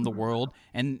around the world.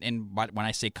 And when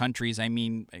I say countries, I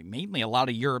mean mainly a lot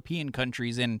of European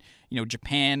countries and,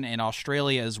 Japan and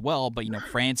Australia as well. But,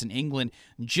 France and England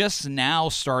just now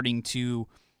starting to,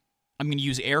 I'm going to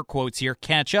use air quotes here,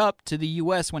 catch up to the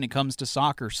U.S. when it comes to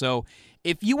soccer. So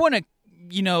if you want to,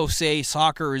 say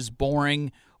soccer is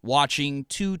boring, watching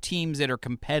two teams that are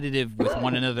competitive with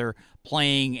one another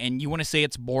playing, and you want to say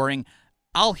it's boring,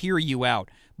 I'll hear you out.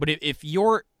 But if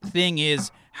your thing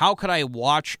is, how could I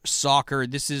watch soccer?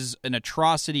 This is an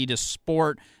atrocity to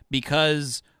sport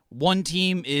because one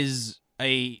team is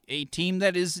a team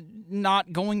that is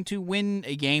not going to win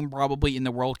a game probably in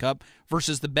the World Cup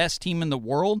versus the best team in the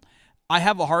world, I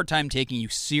have a hard time taking you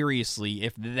seriously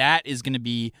if that is going to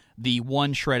be the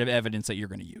one shred of evidence that you're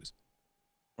going to use.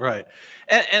 Right.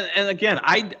 And again,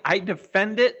 I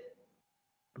defend it,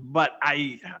 but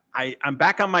I'm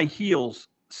back on my heels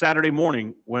Saturday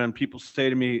morning when people say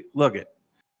to me, look,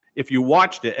 if you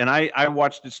watched it, and I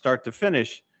watched it start to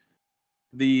finish,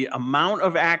 the amount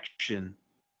of action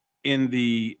in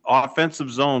the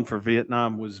offensive zone for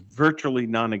Vietnam was virtually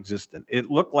non-existent. It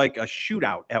looked like a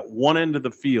shootout at one end of the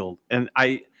field. And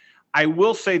I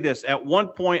will say this, at one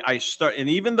point and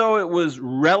even though it was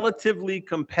relatively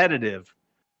competitive,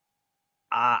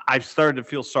 I started to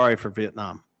feel sorry for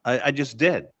Vietnam. I just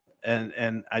did.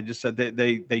 And I just said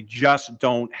they just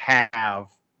don't have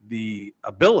the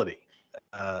ability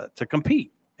to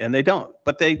compete, and they don't.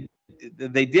 But they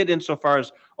did insofar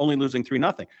as only losing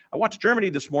 3-0. I watched Germany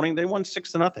this morning. They won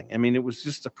 6-0. I mean, it was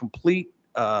just a complete,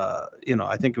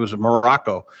 I think it was a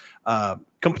Morocco,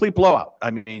 complete blowout.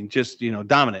 I mean, just,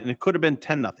 dominant. And it could have been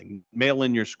 10-0. Mail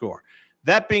in your score.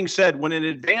 That being said, when it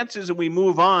advances and we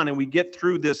move on and we get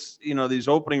through this, these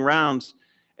opening rounds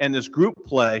and this group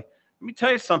play, let me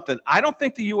tell you something. I don't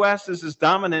think the U.S. is as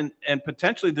dominant, and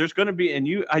potentially there's going to be, and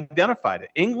you identified it,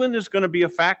 England is going to be a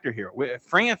factor here.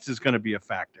 France is going to be a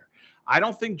factor. I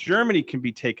don't think Germany can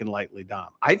be taken lightly, Dom.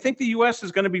 I think the U.S.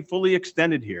 is going to be fully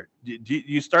extended here. Do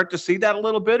you start to see that a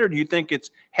little bit, or do you think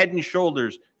it's head and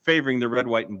shoulders favoring the red,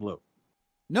 white, and blue?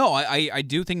 No, I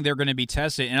do think they're going to be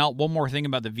tested. And one more thing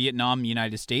about the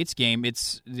Vietnam-United States game,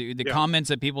 it's the comments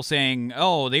that people saying,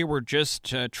 oh, they were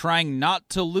just trying not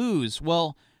to lose.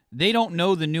 Well, they don't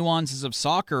know the nuances of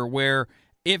soccer where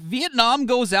if Vietnam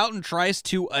goes out and tries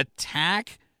to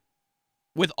attack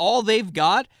with all they've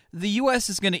got, the U.S.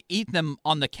 is going to eat them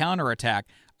on the counterattack.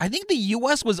 I think the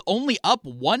U.S. was only up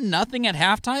 1-0 at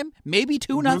halftime, maybe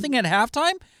 2-0 at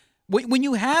halftime. When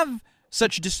you have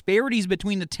such disparities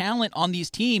between the talent on these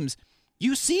teams,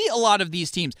 you see a lot of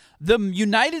these teams, the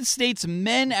United States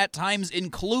men at times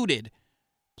included,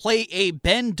 play a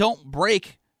bend, don't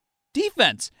break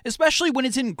defense, especially when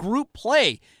it's in group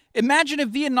play. Imagine if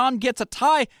Vietnam gets a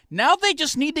tie. Now they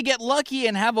just need to get lucky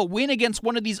and have a win against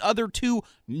one of these other two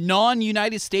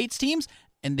non-United States teams,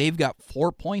 and they've got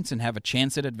 4 points and have a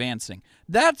chance at advancing.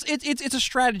 It's a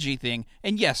strategy thing.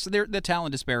 And yes, the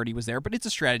talent disparity was there, but it's a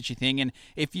strategy thing. And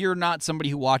if you're not somebody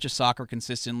who watches soccer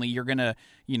consistently, you're gonna,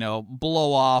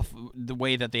 blow off the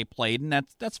way that they played, and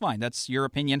that's fine. That's your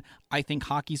opinion. I think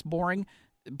hockey's boring.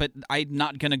 But I'm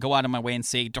not going to go out of my way and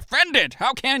say, defend it!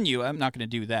 How can you? I'm not going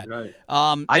to do that. Right.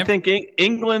 I think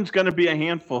England's going to be a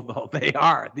handful, though. They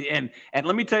are. And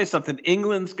let me tell you something.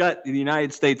 England's got the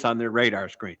United States on their radar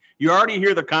screen. You already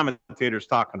hear the commentators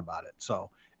talking about it. So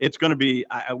it's going to be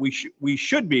we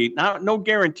should be, no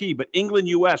guarantee, but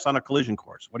England-U.S. on a collision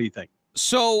course. What do you think?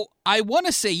 So I want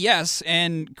to say yes,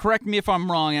 and correct me if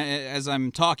I'm wrong. As I'm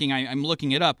talking, I'm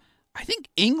looking it up. I think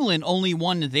England only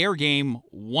won their game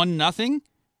 1-0.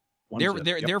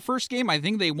 Their first game, I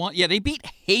think they won. Yeah, they beat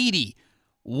Haiti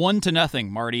 1-0,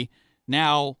 Marty.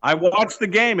 Now, I watched the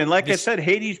game, and like I said,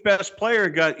 Haiti's best player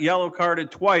got yellow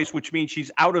carded twice, which means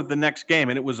she's out of the next game,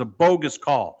 and it was a bogus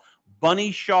call.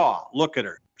 Bunny Shaw, look at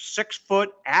her,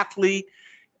 6-foot athlete,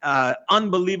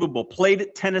 unbelievable. Played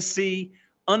at Tennessee,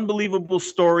 unbelievable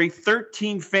story.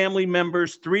 13 family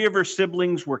members, 3 of her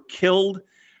siblings were killed.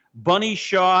 Bunny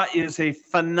Shaw is a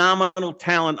phenomenal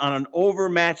talent on an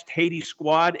overmatched Haiti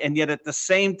squad, and yet at the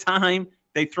same time,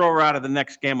 they throw her out of the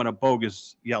next game on a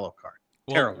bogus yellow card.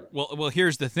 Terrible. Well,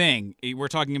 here's the thing. We're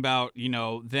talking about,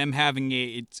 them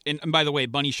having and by the way,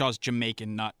 Bunny Shaw's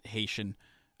Jamaican, not Haitian.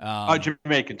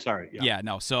 Jamaican, sorry. Yeah,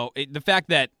 no. So the fact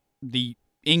that the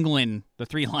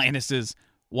Three Lionesses,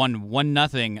 won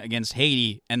 1-0 against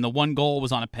Haiti, and the one goal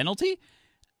was on a penalty.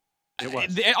 It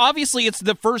was. Obviously, it's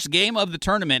the first game of the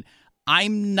tournament.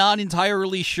 I'm not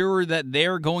entirely sure that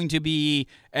they're going to be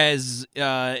as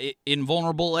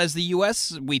invulnerable as the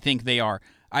U.S. we think they are.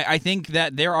 I think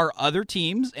that there are other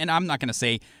teams, and I'm not going to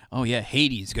say, oh, yeah,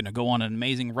 Haiti's going to go on an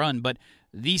amazing run, but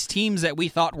these teams that we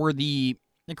thought were the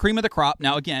cream of the crop,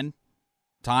 now, again,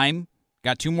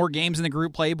 got 2 more games in the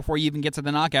group play before you even get to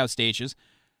the knockout stages.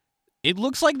 It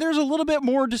looks like there's a little bit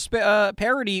more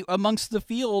parity amongst the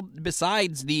field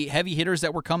besides the heavy hitters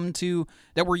that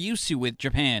we're used to with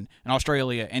Japan and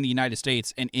Australia and the United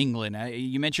States and England.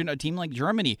 You mentioned a team like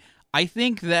Germany. I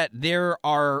think that there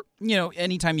are,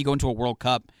 anytime you go into a World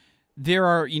Cup, there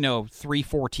are,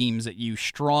 3-4 teams that you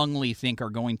strongly think are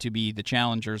going to be the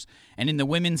challengers. And in the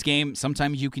women's game,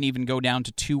 sometimes you can even go down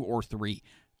to 2 or 3.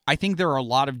 I think there are a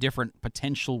lot of different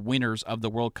potential winners of the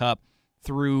World Cup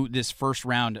through this first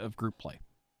round of group play.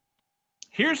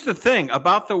 Here's the thing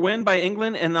about the win by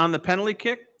England and on the penalty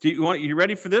kick. You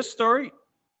ready for this story?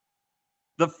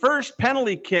 The first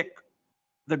penalty kick,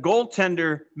 the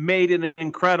goaltender made an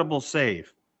incredible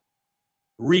save.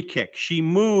 Re-kick. She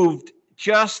moved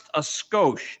just a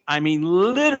skosh. I mean,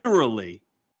 literally,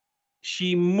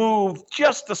 she moved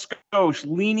just a skosh,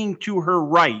 leaning to her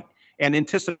right in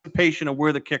anticipation of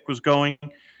where the kick was going.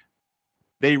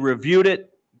 They reviewed it.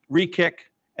 Re-kick,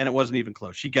 and it wasn't even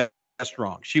close. She guessed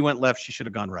wrong. She went left. She should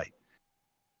have gone right.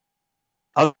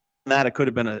 Other than that, it could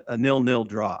have been a 0-0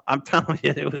 draw. I'm telling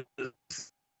you, it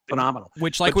was phenomenal.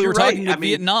 Which, like we were talking to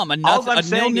Vietnam, a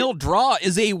 0-0 draw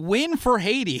is a win for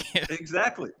Haiti.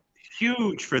 Exactly.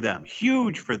 Huge for them.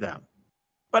 Huge for them.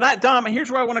 But, Dom,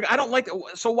 here's where I want to go. I don't like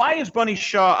 – so why is Bunny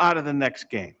Shaw out of the next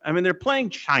game? I mean, they're playing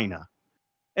China,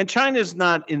 and China's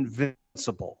not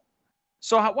invincible.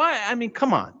 So why – I mean,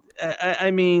 come on. I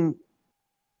mean,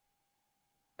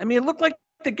 it looked like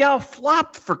the gal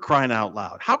flopped, for crying out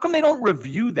loud. How come they don't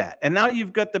review that? And now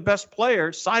you've got the best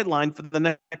player sidelined for the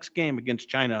next game against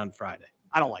China on Friday.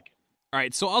 I don't like it. All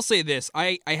right, so I'll say this.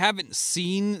 I haven't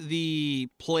seen the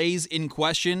plays in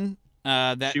question.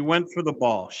 That She went for the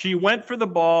ball. She went for the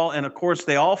ball, and, of course,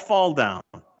 they all fall down.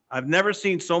 I've never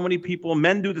seen so many people.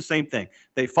 Men do the same thing.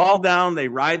 They fall down. They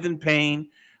writhe in pain.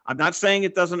 I'm not saying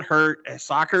it doesn't hurt.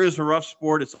 Soccer is a rough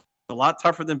sport. It's a lot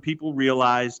tougher than people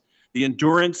realize. The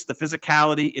endurance, the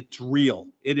physicality, it's real.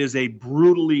 It is a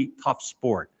brutally tough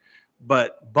sport.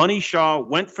 But Bunny Shaw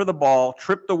went for the ball,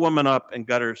 tripped the woman up, and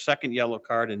got her second yellow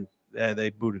card, and they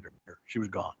booted her. She was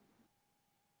gone.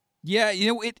 Yeah,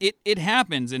 it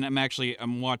happens, and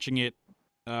I'm watching it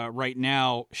right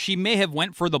now. She may have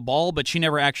went for the ball, but she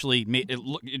never actually made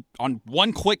it. On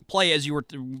one quick play, as you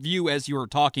were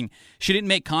talking, she didn't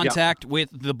make contact with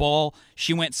the ball.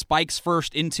 She went spikes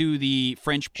first into the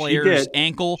French player's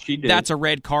ankle. She did. That's a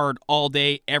red card all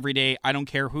day, every day. I don't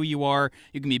care who you are.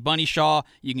 You can be Bunny Shaw.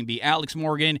 You can be Alex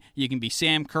Morgan. You can be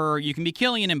Sam Kerr. You can be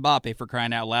Kylian Mbappe, for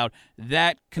crying out loud.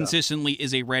 That consistently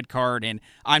is a red card, and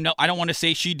I don't want to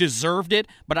say she deserved it,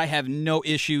 but I have no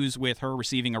issues with her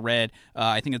receiving a red.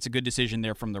 I think it's a good decision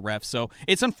there from the refs. So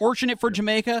it's unfortunate for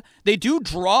Jamaica. They do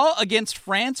draw against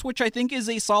France, which I think is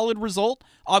a solid result.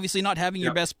 Obviously not having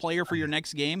your best player for your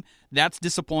next game, that's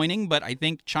disappointing, but I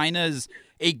think China is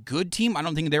a good team. I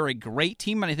don't think they're a great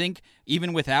team, and I think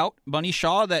even without Bunny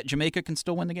Shaw, that Jamaica can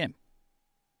still win the game.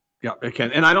 Yeah, it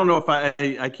can. And I don't know if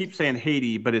I keep saying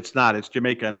Haiti, but it's not. It's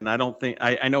Jamaica. And I don't think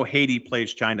I know Haiti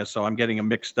plays China, so I'm getting them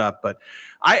mixed up. But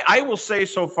I will say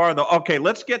so far, though. Okay,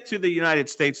 let's get to the United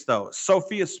States, though.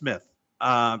 Sophia Smith.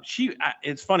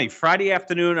 It's funny. Friday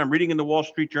afternoon, I'm reading in the Wall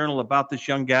Street Journal about this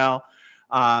young gal.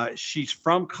 She's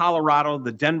from Colorado,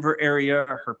 the Denver area.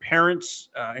 Her parents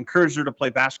encouraged her to play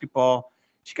basketball.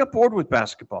 She got bored with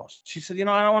basketball. She said,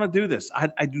 I don't want to do this.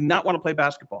 I do not want to play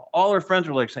basketball. All her friends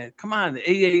were like saying, come on, the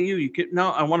AAU.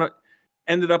 I want to.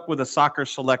 Ended up with a soccer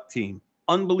select team.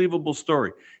 Unbelievable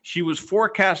story. She was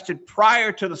forecasted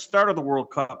prior to the start of the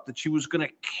World Cup that she was going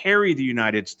to carry the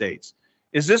United States.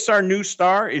 Is this our new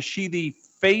star? Is she the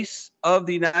face of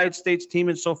the United States team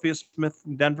in Sophia Smith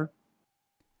from Denver?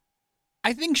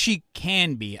 I think she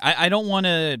can be. I don't want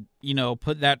to,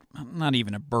 put that, not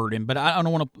even a burden, but I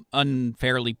don't want to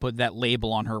unfairly put that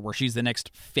label on her where she's the next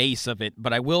face of it.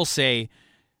 But I will say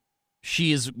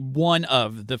she is one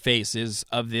of the faces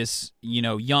of this,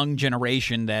 young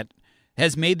generation that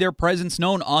has made their presence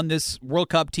known on this World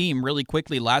Cup team really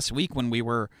quickly. Last week when we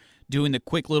were doing the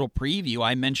quick little preview,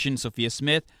 I mentioned Sophia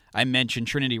Smith. I mentioned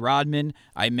Trinity Rodman.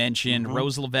 I mentioned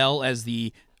Rose Lavelle as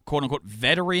the quote-unquote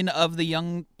veteran of the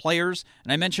young players.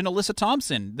 And I mentioned Alyssa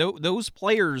Thompson. Those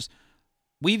players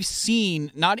we've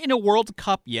seen, not in a World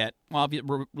Cup yet. Well,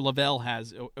 Lavelle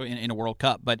has in a World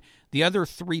Cup. But the other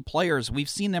three players, we've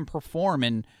seen them perform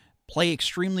and play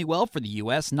extremely well for the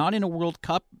U.S., not in a World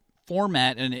Cup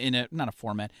format, in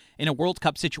a World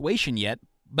Cup situation yet.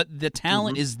 But the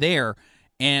talent is there.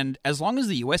 And as long as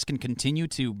the U.S. can continue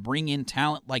to bring in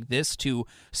talent like this to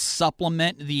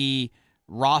supplement the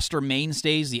roster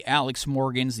mainstays, the Alex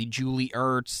Morgans, the Julie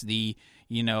Ertz, the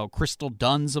Crystal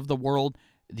Dunns of the world,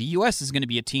 the U.S. is going to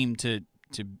be a team to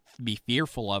be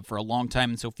fearful of for a long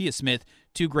time. And Sophia Smith,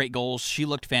 2 great goals. She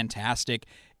looked fantastic.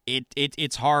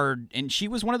 It's hard, and she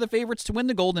was one of the favorites to win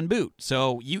the Golden Boot.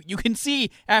 So you can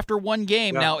see after one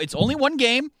game, now it's only one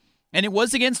game, and it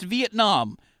was against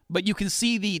Vietnam, but you can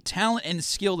see the talent and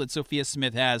skill that Sophia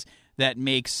Smith has that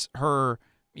makes her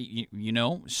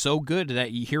so good that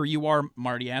here you are,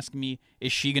 Marty, asking me,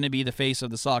 is she going to be the face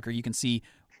of the soccer? You can see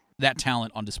that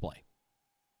talent on display.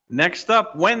 Next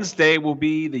up, Wednesday, will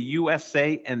be the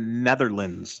USA and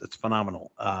Netherlands. It's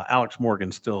phenomenal. Alex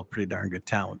Morgan's still pretty darn good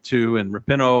talent, too. And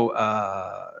Rapinoe,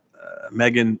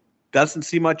 Megan, doesn't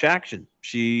see much action.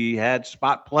 She had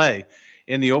spot play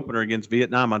in the opener against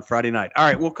Vietnam on Friday night. All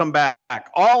right, we'll come back.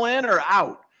 All in or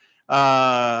out?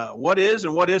 What is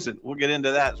and what isn't? We'll get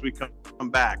into that as we come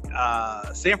back.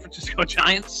 San Francisco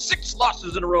Giants, 6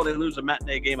 losses in a row. They lose a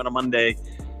matinee game on a Monday.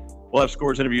 We'll have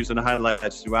scores, interviews, and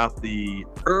highlights throughout the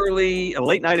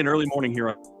late night and early morning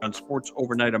here on Sports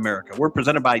Overnight America. We're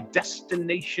presented by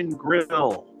Destination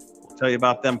Grill. We'll tell you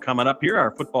about them coming up here.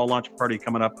 Our football launch party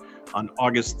coming up on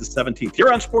August the 17th.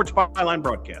 Here on Sports Byline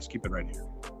Broadcast. Keep it right here.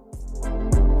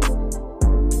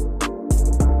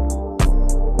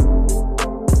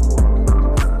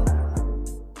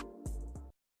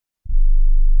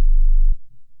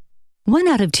 One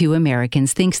out of 2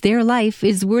 Americans thinks their life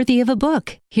is worthy of a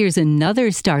book. Here's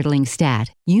another startling stat.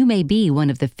 You may be one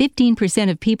of the 15%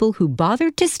 of people who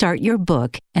bothered to start your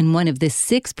book and one of the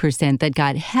 6% that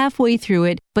got halfway through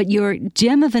it, but your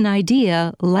gem of an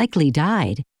idea likely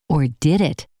died. Or did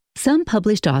it? Some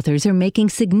published authors are making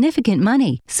significant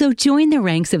money, so join the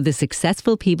ranks of the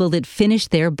successful people that finish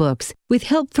their books with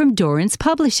help from Dorrance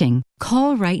Publishing.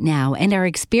 Call right now and our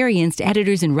experienced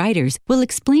editors and writers will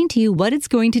explain to you what it's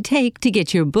going to take to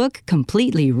get your book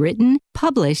completely written,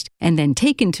 published, and then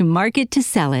taken to market to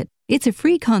sell it. It's a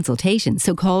free consultation,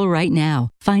 so call right now.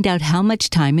 Find out how much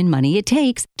time and money it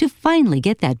takes to finally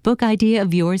get that book idea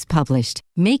of yours published.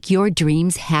 Make your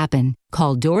dreams happen.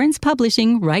 Call Dorrance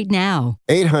Publishing right now.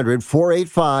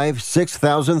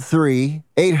 800-485-6003.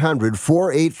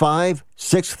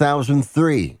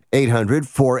 800-485-6003.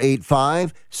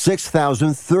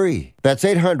 800-485-6003. That's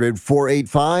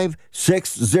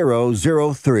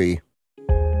 800-485-6003.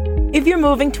 If you're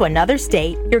moving to another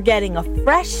state, you're getting a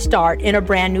fresh start in a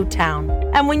brand new town.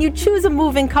 And when you choose a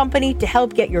moving company to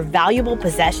help get your valuable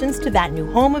possessions to that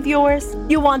new home of yours,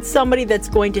 you want somebody that's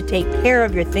going to take care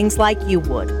of your things like you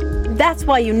would. That's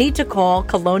why you need to call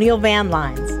Colonial Van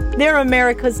Lines. They're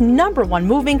America's #1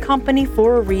 moving company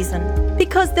for a reason.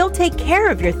 Because they'll take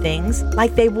care of your things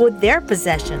like they would their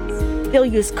possessions. They'll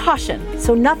use caution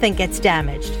so nothing gets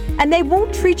damaged. And they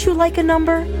won't treat you like a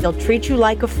number, they'll treat you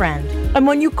like a friend. And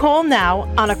when you call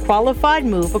now on a qualified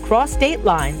move across state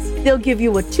lines, they'll give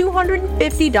you a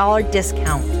 $250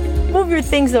 discount. Move your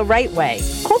things the right way.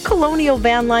 Call Colonial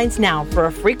Van Lines now for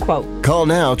a free quote. Call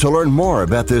now to learn more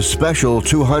about this special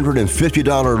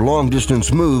 $250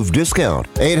 long-distance move discount.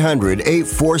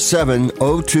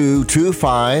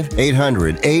 800-847-0225.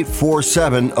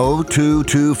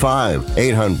 800-847-0225.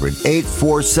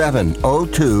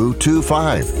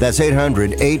 800-847-0225. That's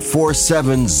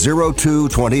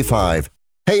 800-847-0225.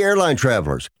 Hey, airline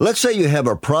travelers, let's say you have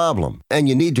a problem and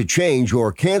you need to change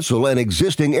or cancel an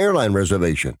existing airline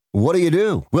reservation. What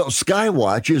do? Well,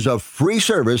 Skywatch is a free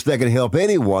service that can help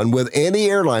anyone with any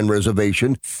airline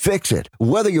reservation fix it.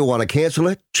 Whether you want to cancel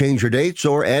it, change your dates,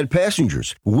 or add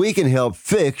passengers, we can help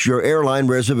fix your airline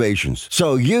reservations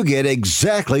so you get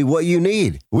exactly what you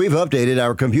need. We've updated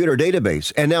our computer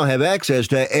database and now have access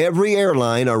to every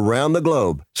airline around the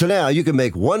globe. So now you can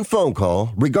make one phone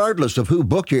call regardless of who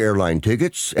booked your airline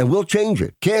tickets, and we'll change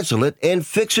it, cancel it, and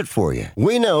fix it for you.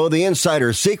 We know the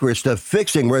insider secrets to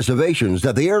fixing reservations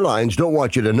that the airlines don't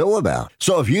want you to know about.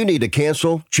 So if you need to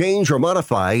cancel, change, or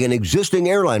modify an existing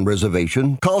airline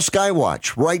reservation, call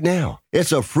Skywatch right now.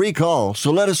 It's a free call,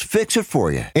 so let us fix it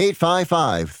for you.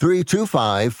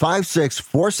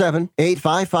 855-325-5647.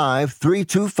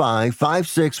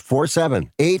 855-325-5647.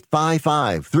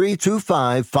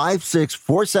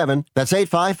 855-325-5647. That's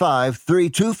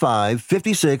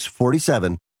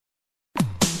 855-325-5647.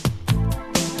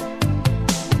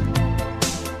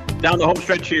 Down the home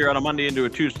stretch here on a Monday into a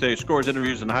Tuesday, scores,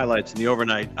 interviews, and highlights in the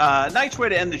overnight. Nice way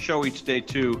to end the show each day,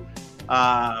 too,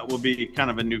 will be kind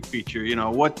of a new feature. You know,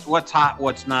 what's hot,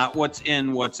 what's not, what's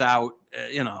in, what's out.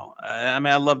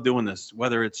 I love doing this,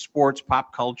 whether it's sports,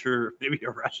 pop culture, maybe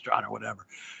a restaurant or whatever.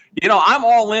 I'm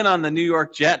all in on the New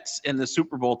York Jets and the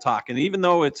Super Bowl talk. And even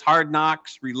though it's Hard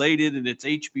Knocks related and it's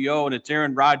HBO and it's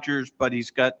Aaron Rodgers, but he's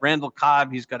got Randall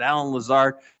Cobb, he's got Alan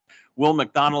Lazard. Will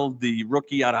McDonald, the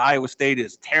rookie out of Iowa State,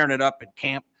 is tearing it up at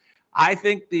camp. I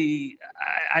think the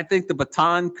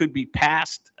baton could be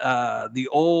passed, the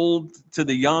old to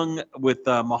the young, with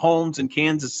Mahomes in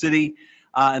Kansas City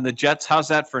and the Jets. How's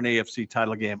that for an AFC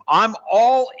title game? I'm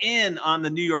all in on the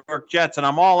New York Jets, and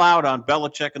I'm all out on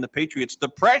Belichick and the Patriots. The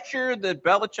pressure that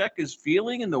Belichick is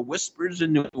feeling and the whispers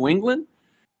in New England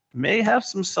may have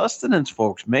some sustenance,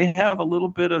 folks, may have a little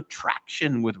bit of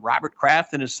traction with Robert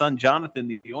Kraft and his son Jonathan,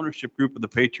 the ownership group of the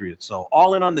Patriots. So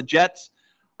all in on the Jets.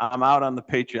 I'm out on the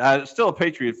Patriots. I'm still a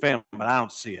Patriot fan, but I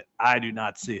don't see it. I do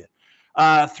not see it.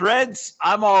 Threads,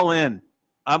 I'm all in.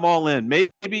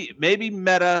 Maybe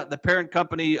Meta, the parent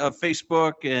company of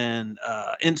Facebook and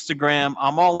Instagram,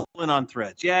 I'm all in on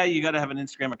Threads. Yeah, you got to have an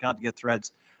Instagram account to get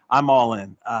Threads. I'm all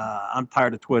in. I'm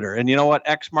tired of Twitter. And you know what?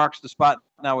 X marks the spot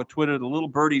now with Twitter. The little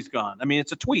birdie's gone. I mean,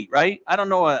 it's a tweet, right? I don't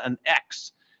know an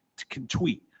X can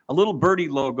tweet. A little birdie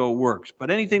logo works. But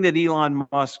anything that Elon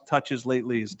Musk touches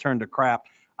lately is turned to crap.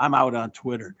 I'm out on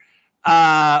Twitter.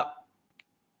 I'm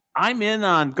in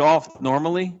on golf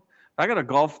normally. I got a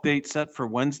golf date set for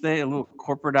Wednesday, a little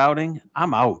corporate outing.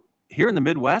 I'm out. Here in the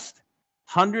Midwest,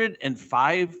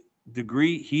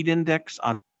 105-degree heat index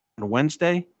on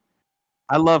Wednesday.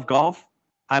 I love golf.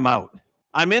 I'm out.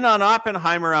 I'm in on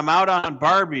Oppenheimer. I'm out on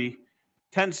Barbie.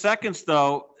 10 seconds,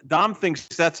 though. Dom thinks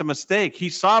that's a mistake. He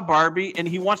saw Barbie, and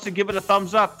he wants to give it a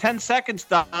thumbs up. 10 seconds,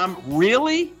 Dom.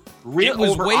 Really? It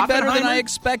was way better than I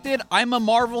expected. I'm a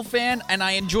Marvel fan, and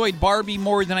I enjoyed Barbie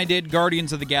more than I did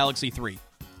Guardians of the Galaxy 3.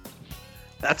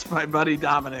 That's my buddy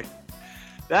Dominic.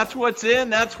 That's what's in,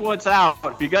 that's what's out.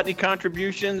 If you got any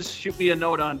contributions, shoot me a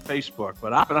note on Facebook.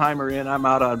 But Oppenheimer in, I'm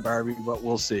out on Barbie, but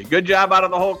we'll see. Good job out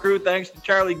of the whole crew. Thanks to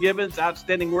Charlie Gibbons.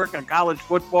 Outstanding work on college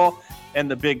football and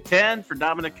the Big Ten. For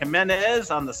Dominic Jimenez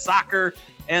on the soccer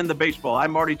and the baseball.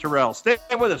 I'm Marty Terrell. Stay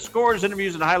with us. Scores,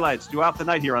 interviews, and highlights throughout the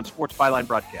night here on Sports Byline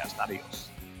Broadcast. Adios.